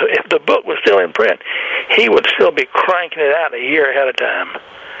stuff. If the book was still in print, he would still be cranking it out a year ahead of time.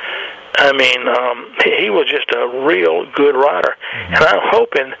 I mean, he was just a real good writer. And I'm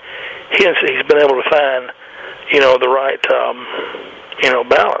hoping he's been able to find, you know, the right,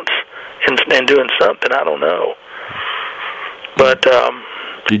 balance in doing something. I don't know. But,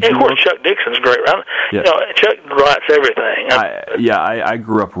 and of course, Chuck Dixon's great. You know, Chuck writes everything. I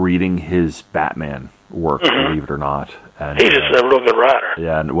grew up reading his Batman work, believe it or not. And, he's just a real good writer.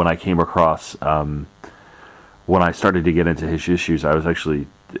 Yeah, and when I came across, when I started to get into his issues, I was actually,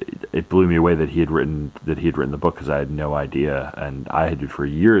 it blew me away that he had written the book, because I had no idea, and I had for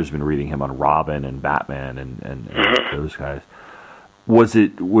years been reading him on Robin and Batman and those guys. Were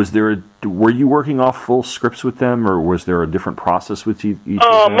you working off full scripts with them, or was there a different process with each of them?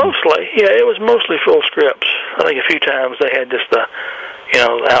 Mostly, it was mostly full scripts. I think a few times they had just the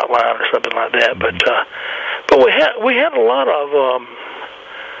outline or something like that, but we had a lot of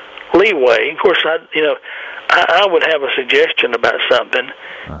leeway. Of course, I would have a suggestion about something,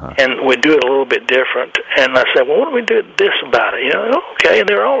 and we'd do it a little bit different. And I said, well, what do we do this about it? Okay, and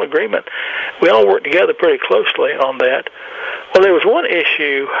they were all in agreement. We all worked together pretty closely on that. Well, there was one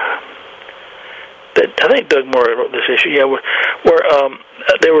issue that I think Doug Murray wrote this issue, where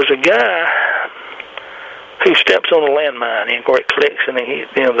there was a guy who steps on a landmine, and it clicks, and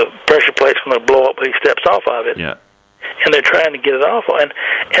the pressure plate's going to blow up, but he steps off of it. Yeah. And they're trying to get it off. And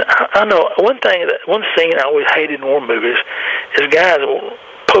I know one scene I always hated in war movies is guys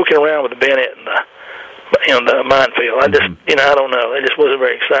poking around with the bayonet in the minefield. I just, I don't know. It just wasn't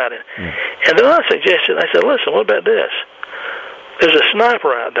very exciting. And then I said, listen, what about this? There's a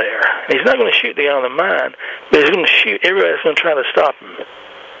sniper out there. And he's not going to shoot the guy on the mine, but he's going to shoot everybody that's going to try to stop him.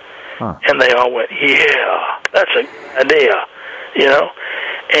 And they all went, yeah, that's a good idea,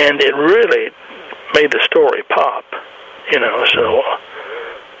 And it really made the story pop.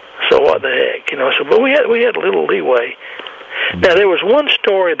 So what the heck, but we had a little leeway. Now, there was one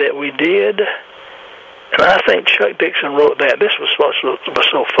story that we did, and I think Chuck Dixon wrote that. This was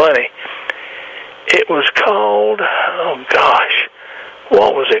so funny. It was called, oh gosh,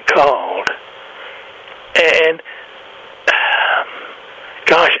 what was it called? And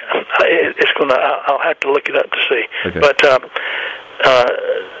gosh, I'll have to look it up to see. Okay. But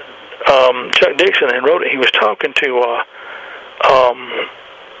Chuck Dixon had wrote it. He was talking to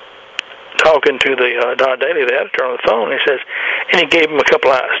the Don Daly, the editor, on the phone. And he gave him a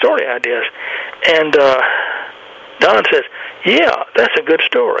couple of story ideas. And Don says, "Yeah, that's a good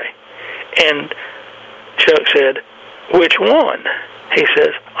story." And Chuck said, "Which one?" He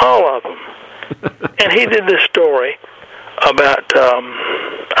says, "All of them." And he did this story about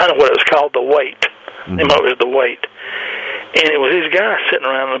I don't know what it was called, The Wait. It was The Wait. And it was these guys sitting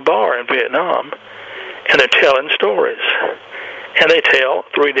around in a bar in Vietnam, and they're telling stories. And they tell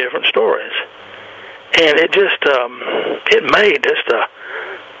 3 different stories. And it just, it made just a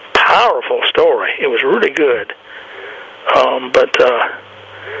powerful story. It was really good. But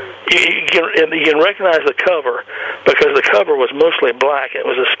you can recognize the cover, because the cover was mostly black. It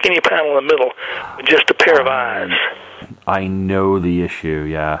was a skinny panel in the middle with just a pair of eyes. I know the issue,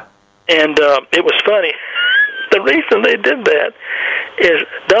 yeah. And it was funny. The reason they did that is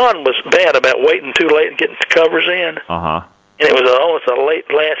Don was bad about waiting too late and getting the covers in. And it was almost a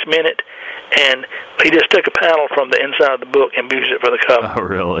last minute, and he just took a panel from the inside of the book and used it for the cover. Oh,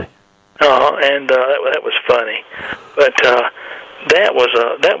 really? And that was funny. But that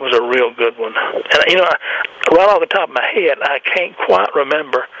was a real good one. And right off the top of my head, I can't quite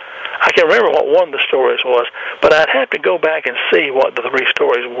remember. I can remember what one of the stories was, but I'd have to go back and see what the three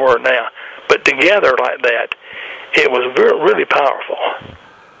stories were now. But together like that, it was really powerful.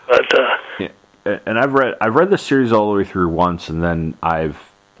 But yeah. And I've read the series all the way through once, and then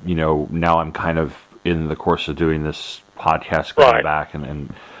now I'm kind of in the course of doing this podcast going back,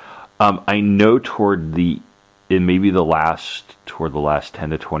 and I know toward the last 10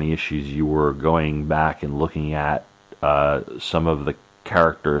 to 20 issues, you were going back and looking at some of the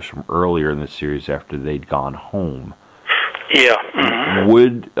characters from earlier in the series after they'd gone home. Yeah. Mm-hmm.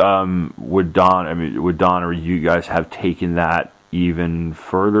 Would Don or you guys have taken that even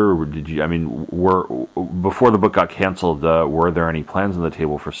further? Or did you? I mean, before the book got canceled, were there any plans on the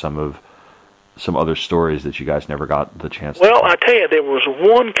table for some other stories that you guys never got the chance to? Well, I tell you, there was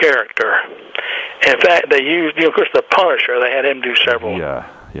one character. In fact, they used, of course, the Punisher. They had him do several. Yeah.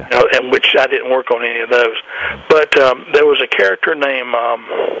 And which I didn't work on any of those. But there was a character named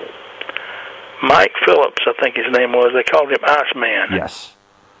Mike Phillips, I think his name was. They called him Iceman. Yes.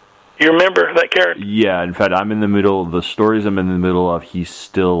 You remember that character? Yeah. In fact, I'm in the middle. The stories I'm in the middle of, he's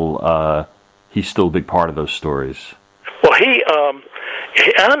still a big part of those stories. Well,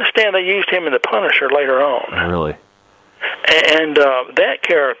 I understand they used him in the Punisher later on. Oh, really? And that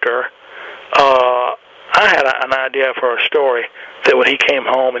character, I had an idea for a story that when he came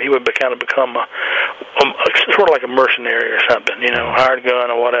home and he would kind of become sort of like a mercenary or something, hired gun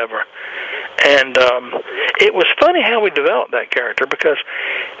or whatever. And it was funny how we developed that character, because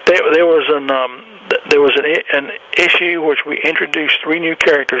there was an issue which we introduced 3 new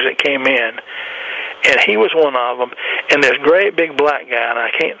characters that came in, and he was one of them. And this great big black guy,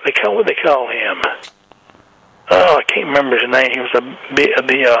 and what they call him? Oh, I can't remember his name. He was the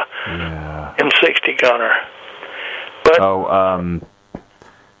M60 gunner. But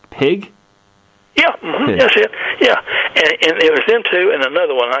Pig? Yeah, mm-hmm, that's it. Yeah, and it was them two and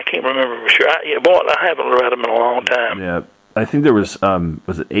another one. I can't remember for sure. I haven't read them in a long time. Yeah, I think there was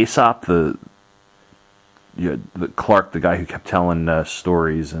it Aesop, the Clark, the guy who kept telling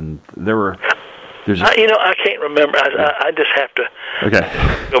stories, and I can't remember. I just have to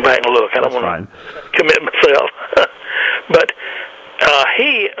go back and look. I don't want to commit myself. But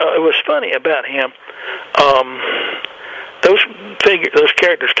it was funny about him. Those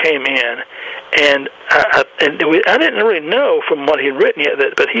characters came in, and I didn't really know from what he'd written yet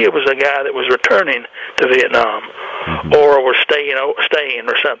but he was a guy that was returning to Vietnam, or was staying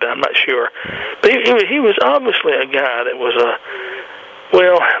or something. I'm not sure, but he was obviously a guy that was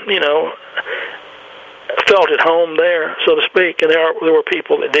felt at home there, so to speak, and there were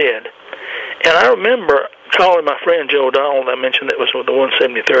people that did. And I remember calling my friend Joe Donald, I mentioned that was with the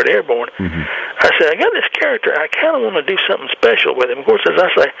 173rd Airborne. I said, I got this character, I kind of want to do something special with him. Of course, as I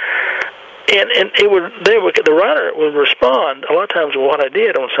say, and the writer would respond a lot of times with what I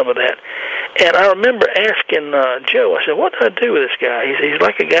did on some of that. And I remember asking Joe, I said, what do I do with this guy? He's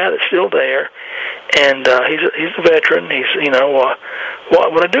like a guy that's still there, and he's a veteran.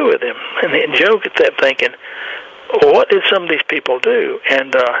 What would I do with him? And Joe kept thinking, well, what did some of these people do?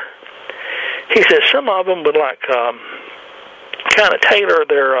 And he said some of them would kind of tailor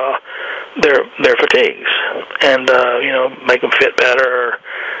their fatigues and make them fit better, or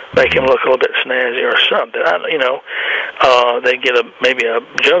make him look a little bit snazzy or something. They get maybe a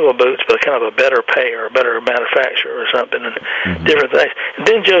jungle boots, but kind of a better pay or a better manufacturer or something, and different things. And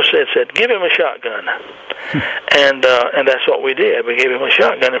then Joe said, give him a shotgun. And that's what we did. We gave him a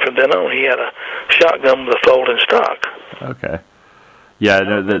shotgun, and from then on, he had a shotgun with a folding stock. Okay. Yeah,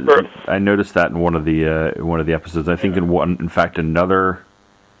 I noticed that in one of the episodes. I think in fact, another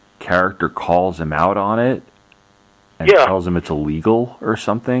character calls him out on it and tells him it's illegal or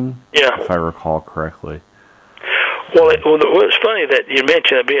something. Yeah, if I recall correctly. Well, it's funny that you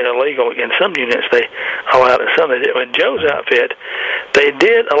mentioned it being illegal. In some units, they allowed it. Some they did. In Joe's outfit, they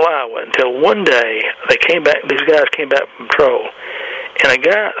did allow it until one day they came back. These guys came back from patrol, and a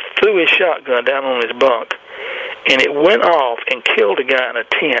guy threw his shotgun down on his bunk, and it went off and killed a guy in a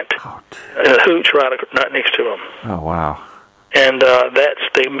tent, in a hooch right next to him. Oh, wow. And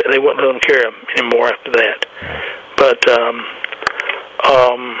they wouldn't let him carry him anymore after that. But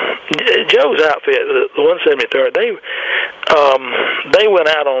Joe's outfit, the 173rd, they went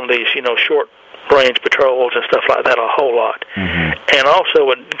out on these, short range patrols and stuff like that a whole lot, and also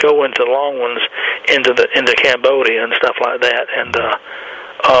would go into long ones into Cambodia and stuff like that. And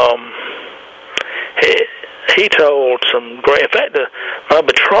he told some great. In fact, my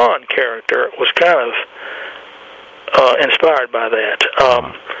Batron character was kind of inspired by that.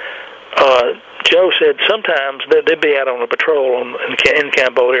 Joe said sometimes they'd be out on a patrol in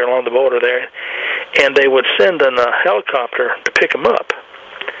Cambodia along the border there, and they would send a helicopter to pick them up.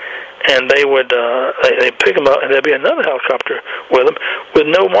 And they would they'd pick them up, and there'd be another helicopter with them with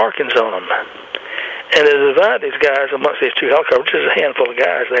no markings on them. And they divide these guys amongst these two helicopters. There's a handful of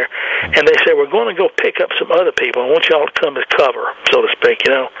guys there. And they say, we're going to go pick up some other people. I want y'all to come as cover, so to speak,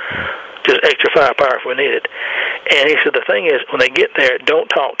 just extra firepower if we need it. And he said, the thing is, when they get there, don't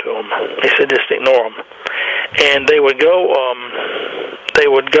talk to them. He said, just ignore them. And they would go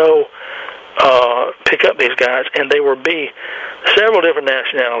pick up these guys, and they would be several different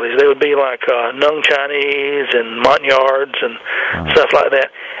nationalities. They would be like Nung Chinese and Montagnards and stuff like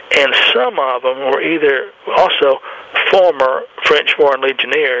that. And some of them were either also former French Foreign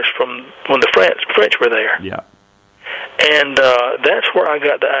Legionnaires from when the French were there. Yeah. And that's where I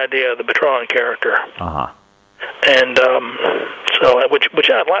got the idea of the Bertrand character. Uh-huh. And so, which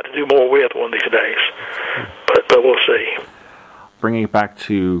I'd like to do more with one of these days. But we'll see. Bringing it back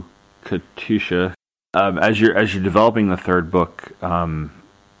to Katusha, as you're developing the third book,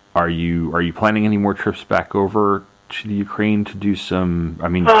 are you planning any more trips back over to the Ukraine to do some? I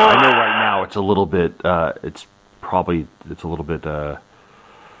mean, I know right now it's a little bit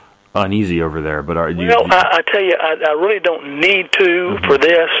uneasy over there, but are you? Well, I tell you, I really don't need to for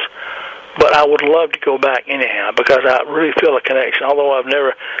this, but I would love to go back anyhow because I really feel a connection. Although I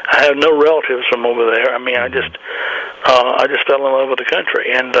have no relatives from over there. I mean, I just fell in love with the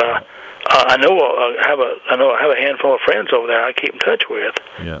country, and I know I have a handful of friends over there I keep in touch with.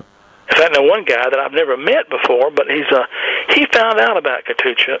 Yeah. In fact, I know one guy that I've never met before, but he found out about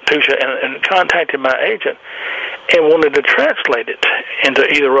Katusha and contacted my agent and wanted to translate it into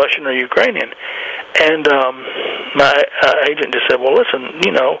either Russian or Ukrainian. And my agent just said, "Well, listen,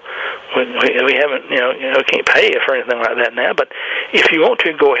 we haven't, can't pay you for anything like that now, but if you want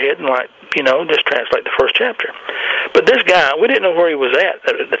to, go ahead and just translate the first chapter." But this guy, we didn't know where he was at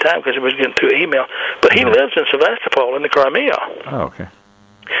the time because he was getting through email, but he lives in Sevastopol in the Crimea. Oh, okay.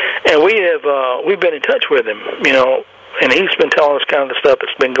 And we've been in touch with him, and he's been telling us kind of the stuff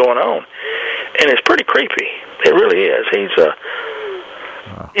that's been going on, and it's pretty creepy. It really is. He says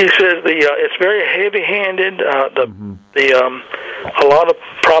it's very heavy-handed. A lot of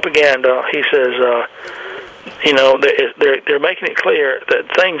propaganda. He says, they're making it clear that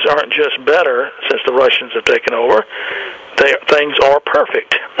things aren't just better since the Russians have taken over. Things are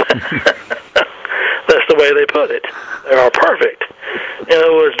perfect. That's the way they put it. They are perfect. In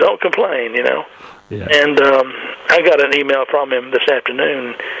other words, don't complain, Yeah. And I got an email from him this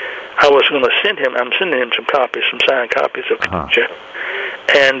afternoon. I'm sending him some signed copies of Katusha.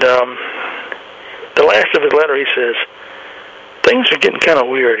 And the last of his letter, he says, things are getting kind of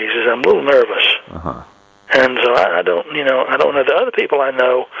weird. He says, I'm a little nervous. Uh-huh. And so I don't know. The other people I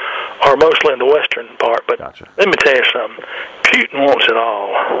know are mostly in the western part, but Gotcha. Let me tell you something. Putin wants it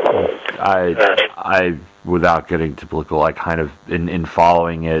all. I without getting too political, I kind of, in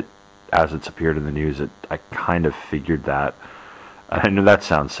following it as it's appeared in the news, I kind of figured that. I know that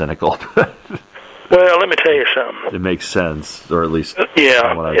sounds cynical, but well, let me tell you something. It makes sense, or at least they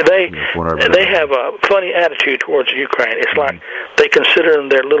have a funny attitude towards Ukraine. It's like they consider them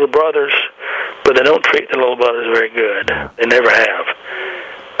their little brothers, but they don't treat the little brothers very good. Yeah. They never have.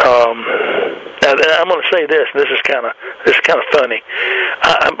 Now I'm going to say this. This is kind of funny.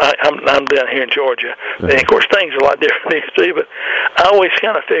 I'm down here in Georgia, and of course things are a lot different these days. But I always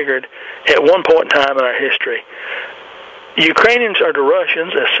kind of figured at one point in time in our history, Ukrainians are to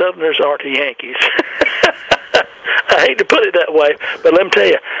Russians as Southerners are to Yankees. I hate to put it that way, but let me tell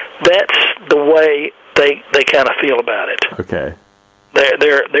you, that's the way they kind of feel about it. Okay.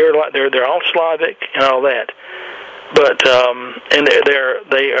 They're all Slavic and all that, but and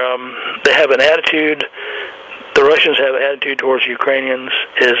they have an attitude. The Russians have an attitude towards Ukrainians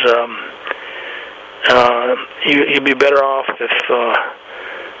is you'd be better off if.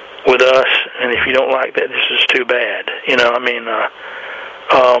 With us, and if you don't like that, this is too bad.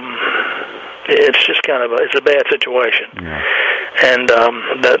 It's just kind of it's a bad situation. Yeah. And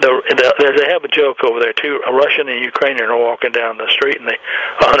they have a joke over there too. A Russian and a Ukrainian are walking down the street, and a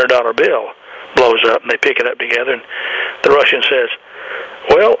 $100 bill blows up, and they pick it up together. And the Russian says,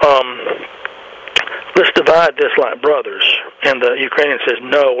 "Well, let's divide this like brothers." And the Ukrainian says,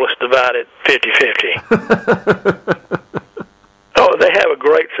 "No, let's divide it 50-50." Oh, they have a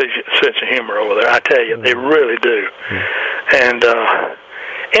great sense of humor over there. I tell you, they really do. And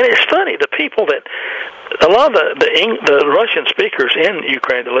it's funny, the people that a lot of the Russian speakers in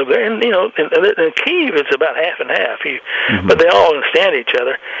Ukraine that live there, and in Kyiv it's about half and half, but they all understand each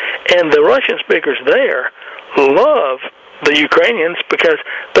other. And the Russian speakers there love the Ukrainians because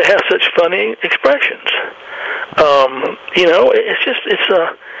they have such funny expressions.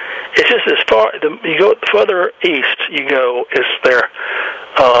 It's just as far you go further east you go is there.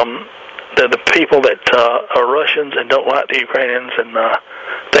 The people that are Russians and don't like the Ukrainians and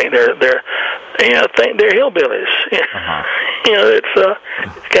think they're hillbillies. It's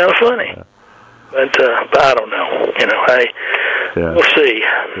kind of funny, but I don't know. We'll see.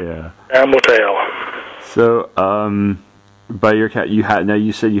 Yeah, time will tell. So, by your cat, you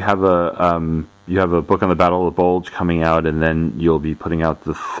said you have a book on the Battle of the Bulge coming out, and then you'll be putting out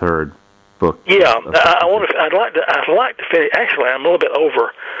the third book. Yeah, I'd like to finish. Actually, I'm a little bit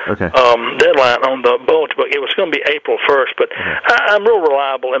over deadline on the Bulge book. It was going to be April 1st, but I'm real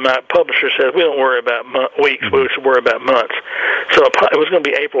reliable, and my publisher says we don't worry about weeks, we should worry about months. So it was going to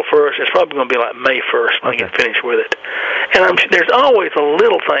be April 1st. It's probably going to be like May 1st when I get finished with it. And there's always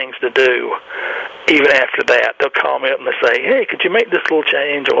little things to do. Even after that, they'll call me up and they say, "Hey, could you make this little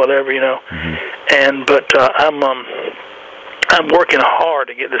change or whatever?" But I'm working hard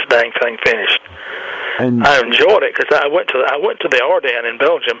to get this dang thing finished. And I enjoyed it because I went to the Ardennes in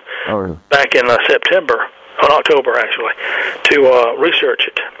Belgium back in October actually, to research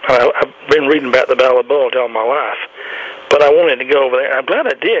it. I've been reading about the Battle of Bulge all my life, but I wanted to go over there. And I'm glad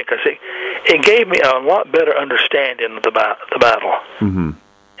I did because it gave me a lot better understanding of the battle. Mm-hmm.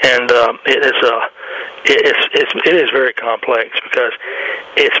 And it is very complex because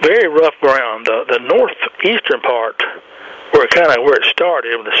it's very rough ground. The northeastern part, where it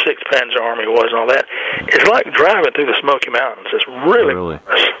started, where the 6th Panzer Army was and all that, it's like driving through the Smoky Mountains. It's really.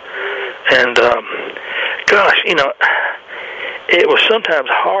 And it was sometimes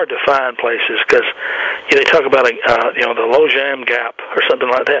hard to find places because they talk about the Lojam Gap or something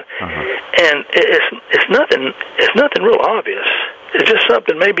like that, and it's nothing real obvious. It's just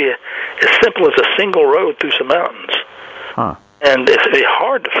something maybe as simple as a single road through some mountains. And it's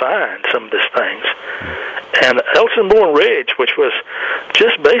hard to find some of these things. And Elsinborn Ridge, which was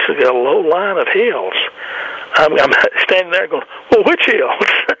just basically a low line of hills, I'm standing there going, well, which hills?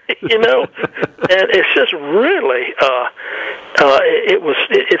 And it's just really,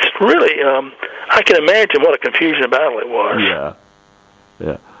 it's really, I can imagine what a confusing battle it was.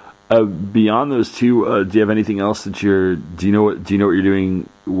 Yeah. Beyond those two, do you have anything else that do you know what you're doing,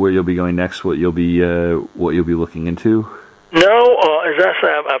 where you'll be going next, what you'll be looking into? No, as I say,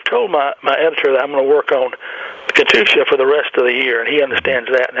 I've told my editor that I'm going to work on Katusha for the rest of the year, and he understands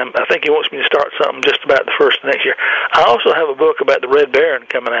that, and I think he wants me to start something just about the first of next year. I also have a book about the Red Baron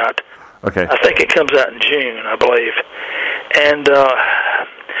coming out. Okay. I think it comes out in June, I believe. And,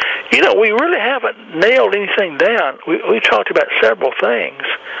 we really haven't nailed anything down. We talked about several things.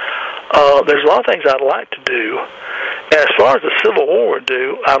 There's a lot of things I'd like to do. And as far as the Civil War would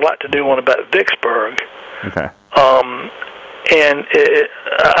do, I'd like to do one about Vicksburg. Okay. And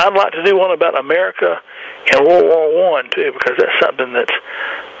I'd like to do one about America in World War I too, because that's something that's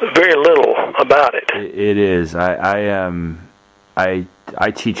very little about it. It is. I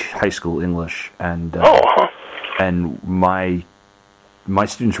teach high school English, and and my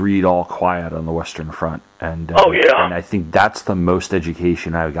students read All Quiet on the Western Front, and and I think that's the most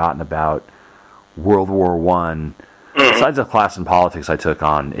education I've gotten about World War I. Besides a class in politics I took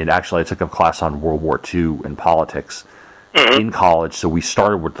on, I took a class on World War II and politics in college. So we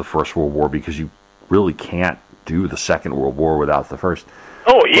started with the First World War because you really can't do the Second World War without the first.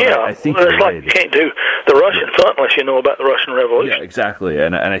 Oh yeah, I think it's like you can't do the Russian front unless you know about the Russian Revolution. Yeah, exactly,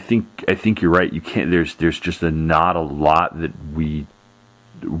 and I think you're right. You can't. There's just not a lot that we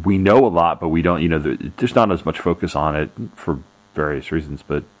know a lot, but we don't. There's not as much focus on it for various reasons.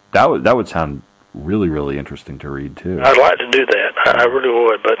 But that would sound really, really interesting to read too. I'd like to do that. I really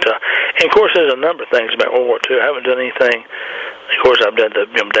would. But and of course, there's a number of things about World War II. I haven't done anything. Of course, I've done the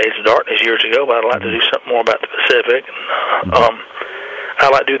Days of Darkness years ago, but I'd like to do something more about the Pacific. I'd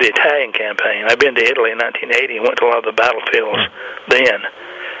like to do the Italian campaign. I've been to Italy in 1980 and went to a lot of the battlefields then,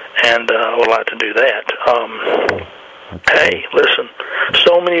 and I would like to do that. Hey, listen,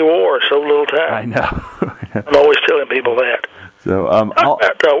 so many wars, so little time. I know. I'm always telling people that. So,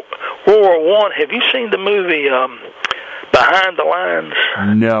 about World War I, have you seen the movie Behind the Lines?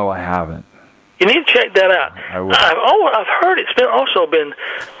 No, I haven't. You need to check that out. I've heard it's also been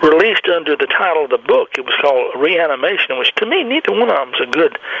released under the title of the book. It was called Reanimation, which to me, neither one of them is a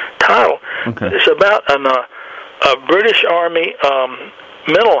good title. Okay. It's about a British Army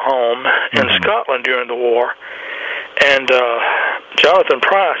mental home in Scotland during the war. And Jonathan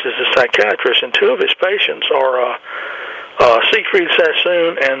Pryce is a psychiatrist, and two of his patients are Siegfried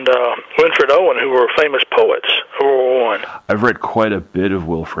Sassoon and Winfred Owen, who were famous poets of World War One. I've read quite a bit of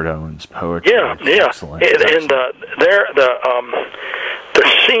Wilfred Owen's poetry. Yeah, It's yeah. Excellent. And the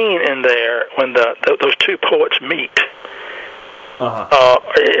scene in there when those two poets meet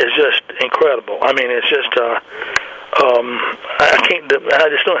is just incredible. I mean, it's just I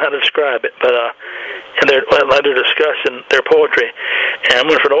just don't know how to describe it, but and they're discussing their poetry, and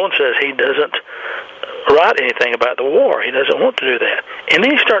Winfred Owen says he doesn't write anything about the war. He doesn't want to do that. And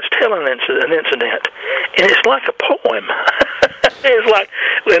then he starts telling an incident, and it's like a poem. It's like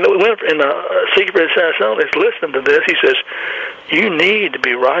when Siegfried Sassoon is listening to this, he says, "You need to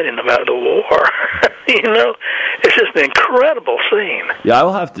be writing about the war." You know, it's just an incredible scene. Yeah, I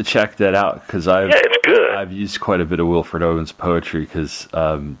will have to check that out because it's good. I've used quite a bit of Wilfred Owen's poetry because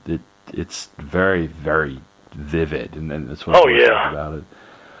it's very, very vivid, and that's what I like about it.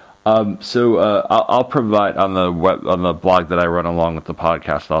 So I'll provide on the blog that I run along with the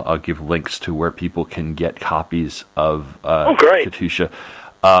podcast. I'll give links to where people can get copies of Katusha.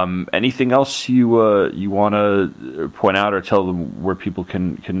 Anything else you want to point out or tell them where people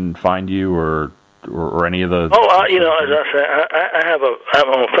can find you or any of the? As I say, I'm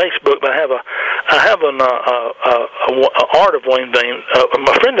on Facebook, but I have an Art of Wayne Vansant.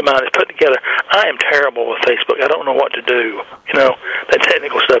 A friend of mine has put together. I am terrible with Facebook. I don't know what to do. You know, that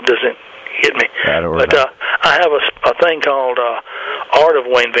technical stuff doesn't hit me. But I have a thing called Art of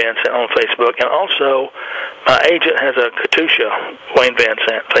Wayne Vansant on Facebook, and also my agent has a Katusha Wayne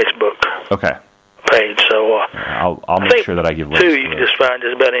Vansant Facebook page. So I'll make sure that I give links. You can just find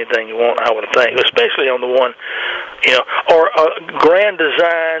just about anything you want, I would think, especially on the one, or Grand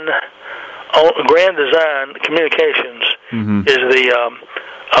Design Communications is the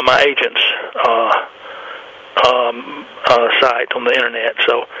my agent's site on the internet.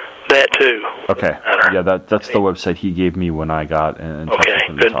 So that too. Okay. Yeah, that's the website he gave me when I got in touch with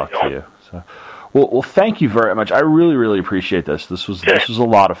him to talk to you. So. Well, thank you very much. I really, really appreciate this. This was a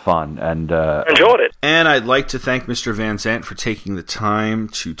lot of fun, and enjoyed it. And I'd like to thank Mr. Vansant for taking the time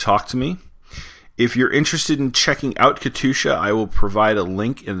to talk to me. If you're interested in checking out Katusha, I will provide a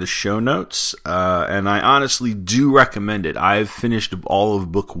link in the show notes, and I honestly do recommend it. I've finished all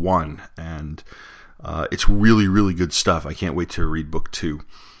of book 1, and it's really, really good stuff. I can't wait to read book 2.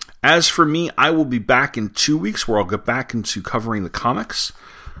 As for me, I will be back in 2 weeks, where I'll get back into covering the comics.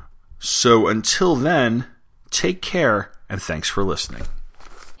 So until then, take care, and thanks for listening.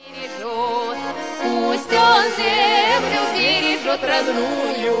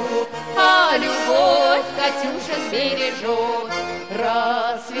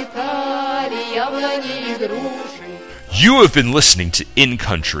 You have been listening to In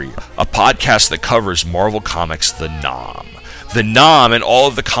Country, a podcast that covers Marvel Comics The Nom. The Nom and all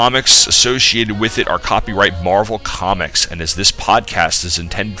of the comics associated with it are copyright Marvel Comics, and as this podcast is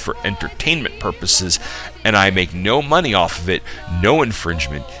intended for entertainment purposes and I make no money off of it, no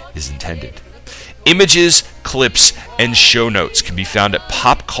infringement is intended. Images, clips, and show notes can be found at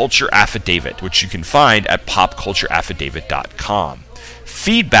Pop Culture Affidavit, which you can find at popcultureaffidavit.com.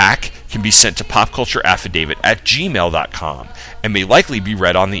 Feedback can be sent to popcultureaffidavit@gmail.com and may likely be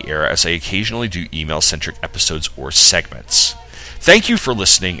read on the air as I occasionally do email-centric episodes or segments. Thank you for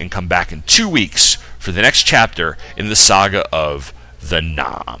listening, and come back in 2 weeks for the next chapter in the saga of The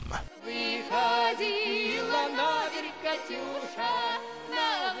Nom.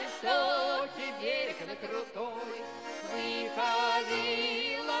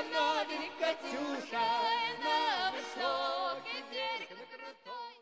 Katusha.